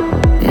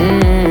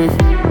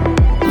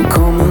 I'm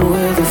coming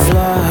with a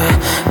fly.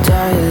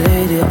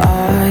 Dilated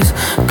eyes.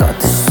 Got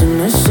this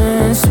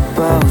innocence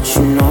about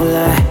you, no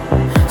lie.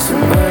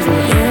 Submerge me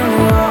in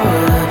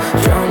water.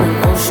 Drowning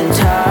ocean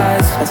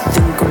tides. I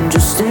think I'm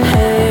just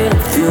inhaling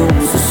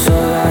fumes to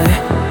survive.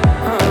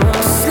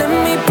 Just let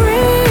me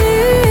breathe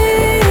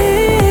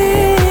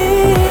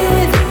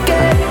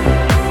again,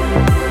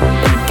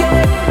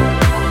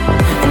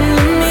 and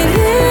let me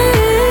live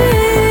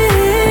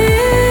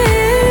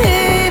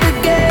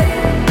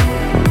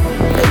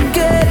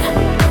again.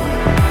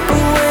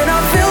 But when I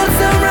feel the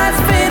sunrise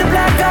fade to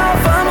black, I'll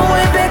find my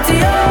way back to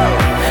you.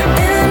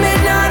 In the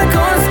midnight, I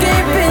can't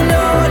escape it.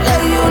 No,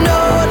 let you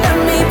know. Let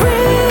me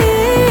breathe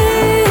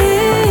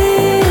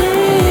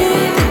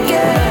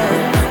again.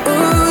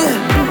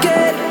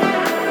 Again.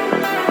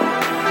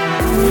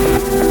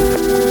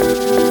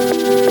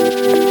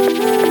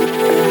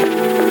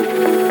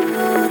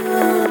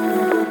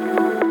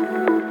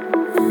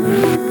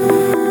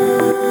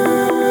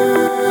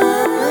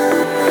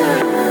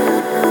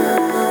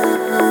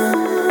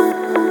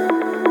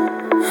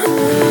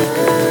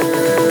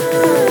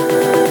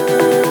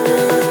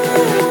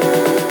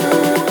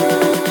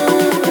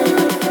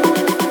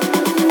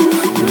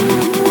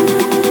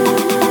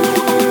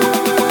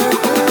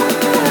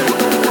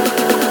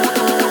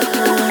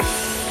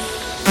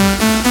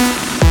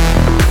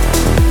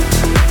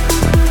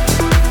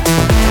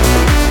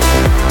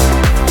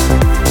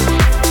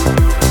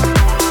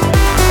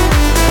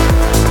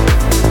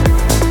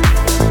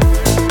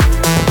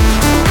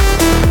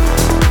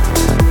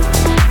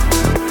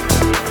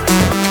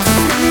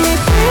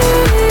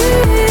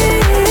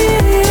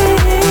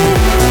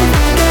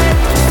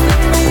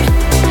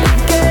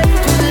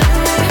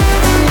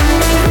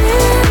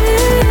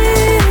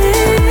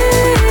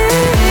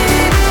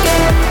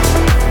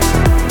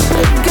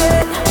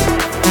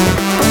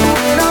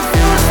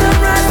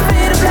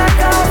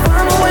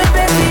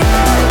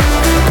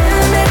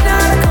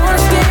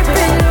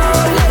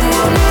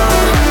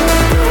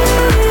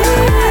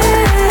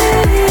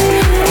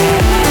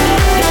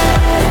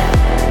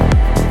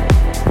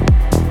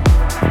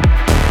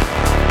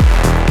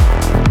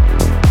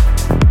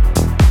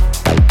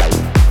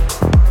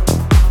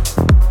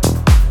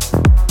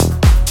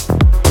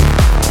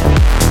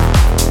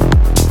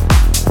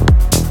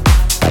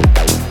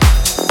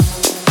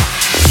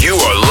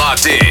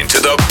 Into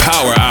the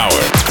Power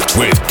Hour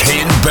with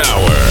Ken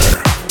Bauer.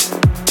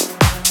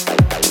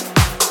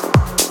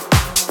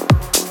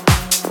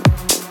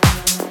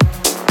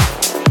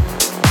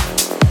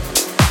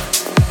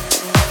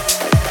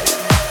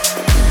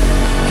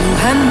 You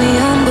had me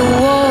on the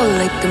wall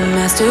like a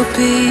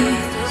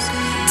masterpiece,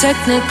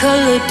 technical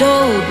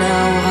adored,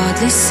 now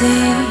hardly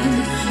seen.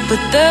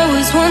 But there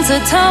was once a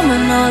time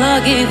when all I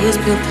gave was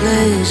pure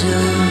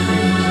pleasure.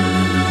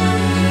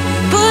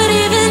 But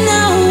even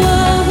now I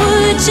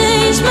would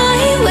change my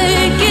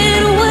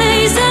wicked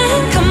ways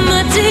and cut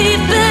my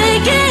teeth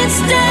and can't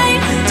stay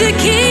to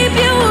keep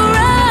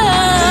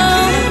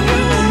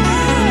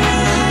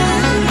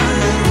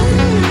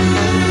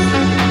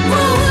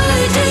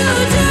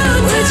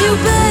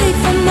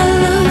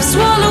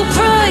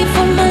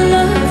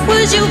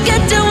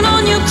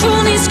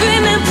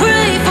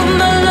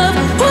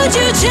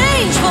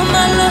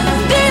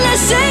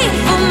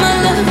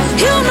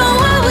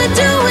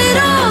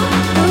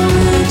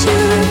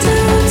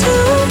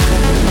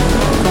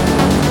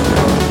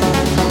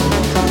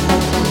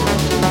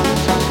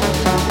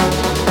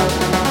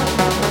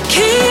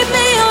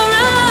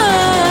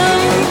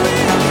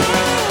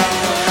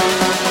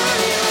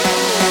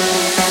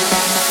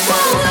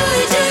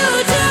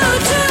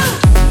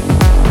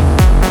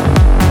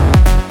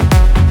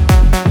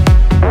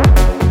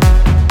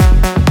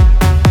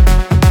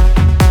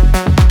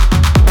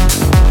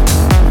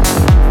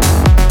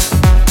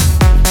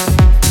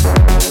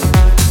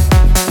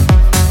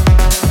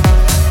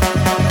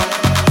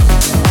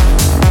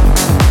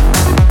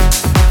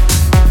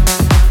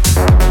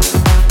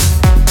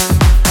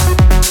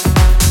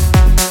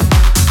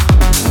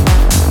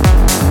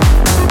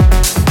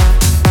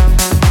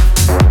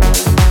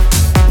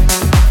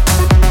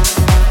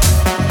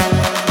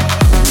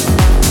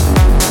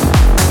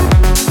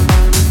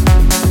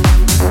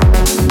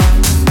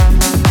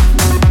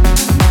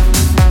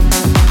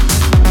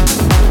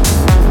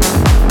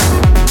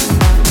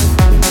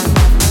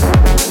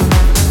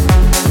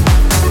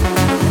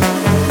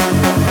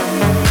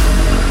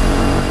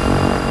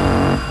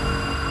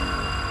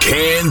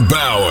Ken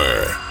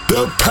Bauer,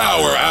 the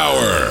Power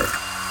Hour.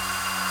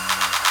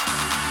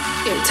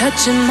 Your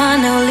touch and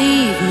mine now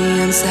leave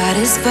me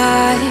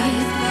unsatisfied.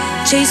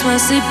 Chase my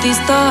sleep, these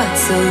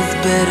thoughts of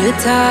better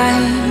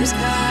times.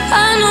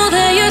 I know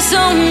that you're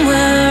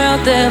somewhere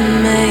out there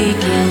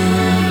making.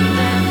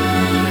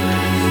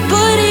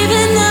 But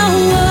even now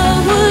I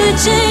would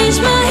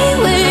change my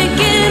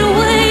wicked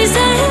ways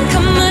and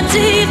cut my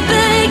teeth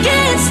back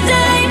and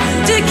stay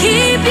to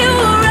keep you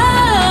around.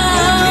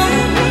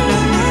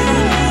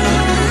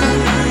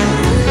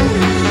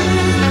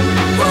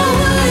 What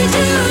would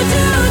you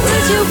do?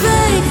 Would you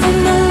beg for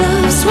my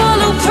love?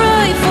 Swallow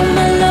pride for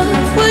my love?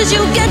 Would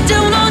you get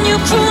down on your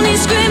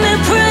knees, scream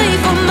and pray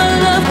for my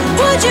love?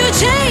 Would you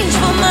change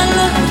for my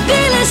love?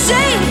 Be the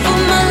same for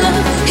my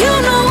love? You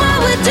know I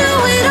would do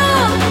it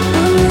all.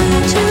 What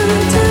would you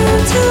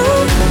do?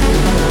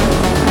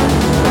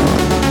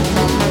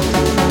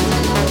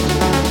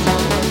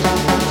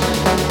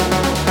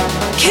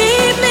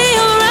 Keep me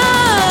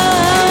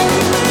around.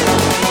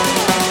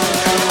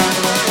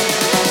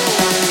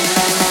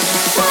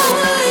 What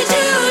would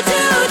you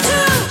do?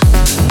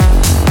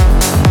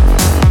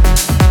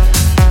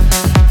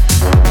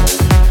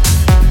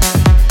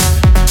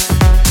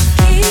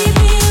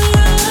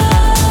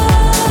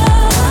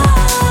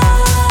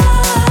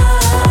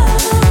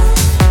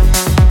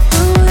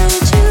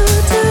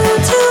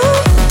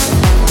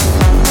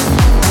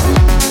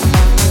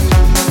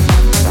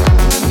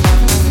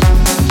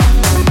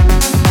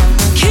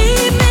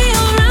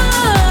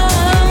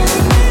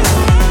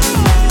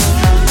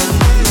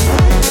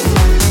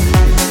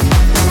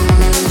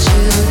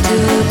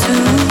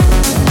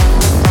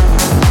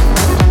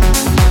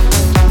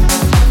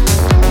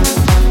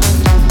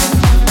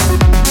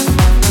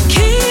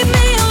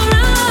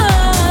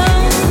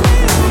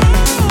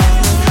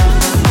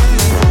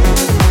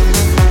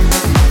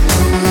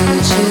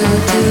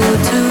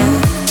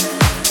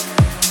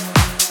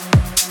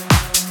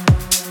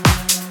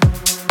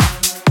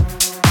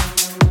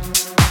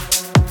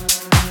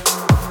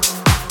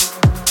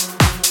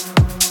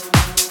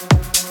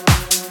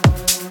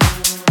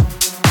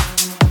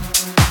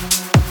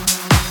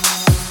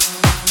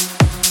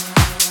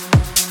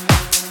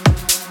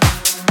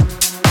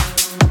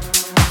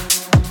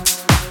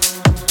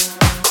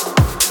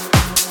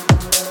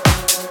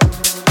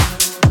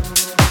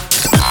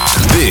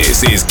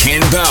 This is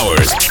Ken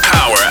Bauer's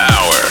Power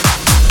Hour.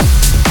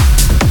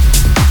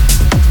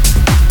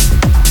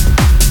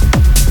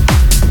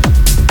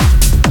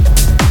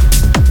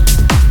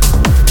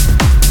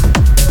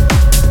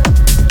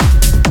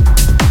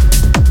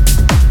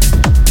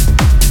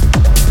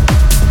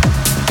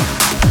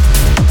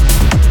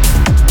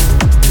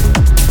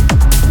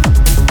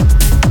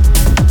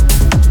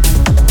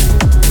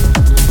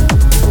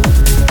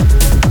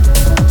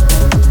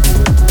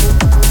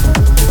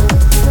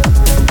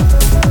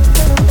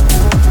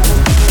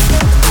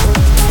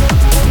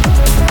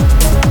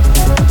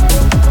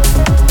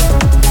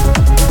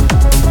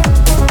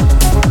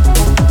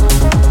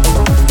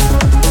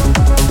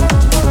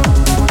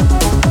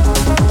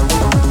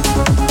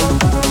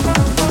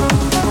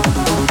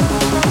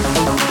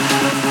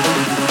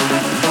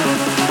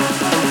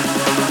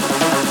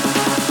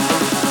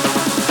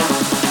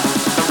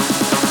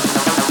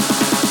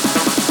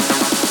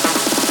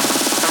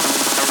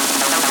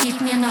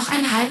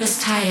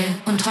 Teil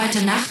und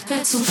heute Nacht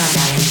wird supergeil.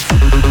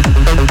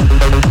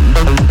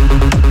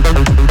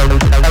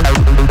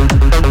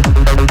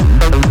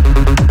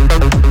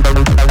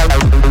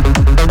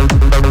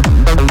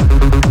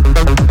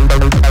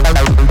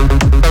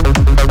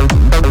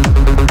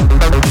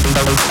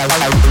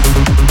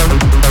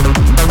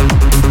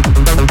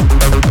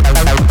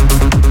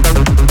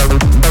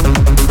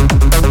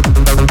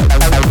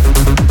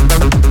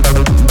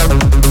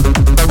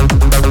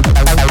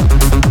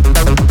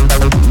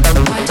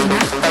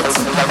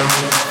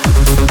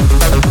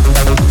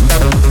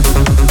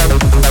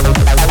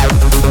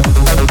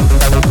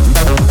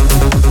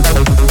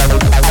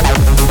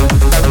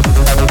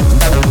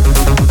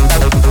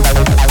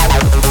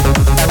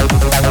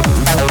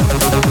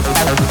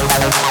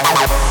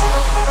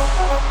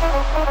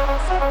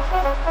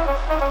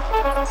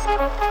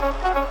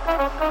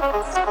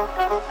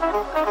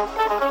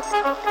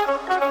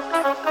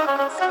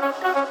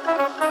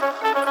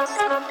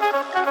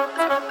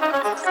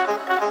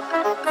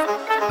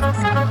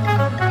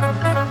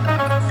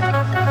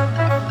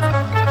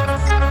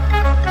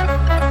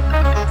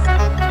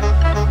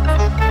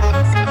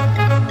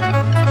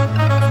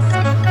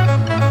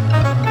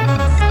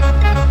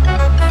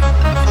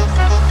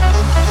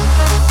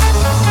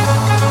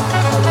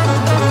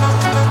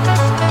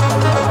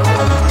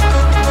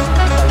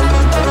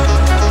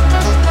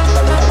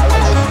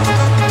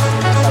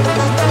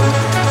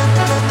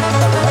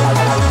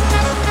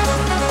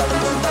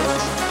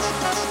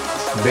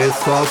 This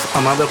was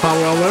another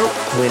Power Hour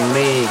with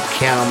me,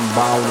 Ken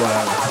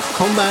Bauer.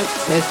 Come back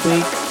next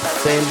week,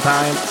 same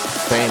time,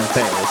 same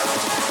place.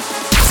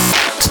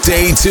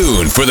 Stay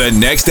tuned for the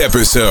next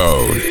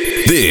episode.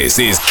 This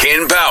is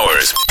Ken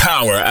Bauer's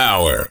Power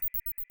Hour.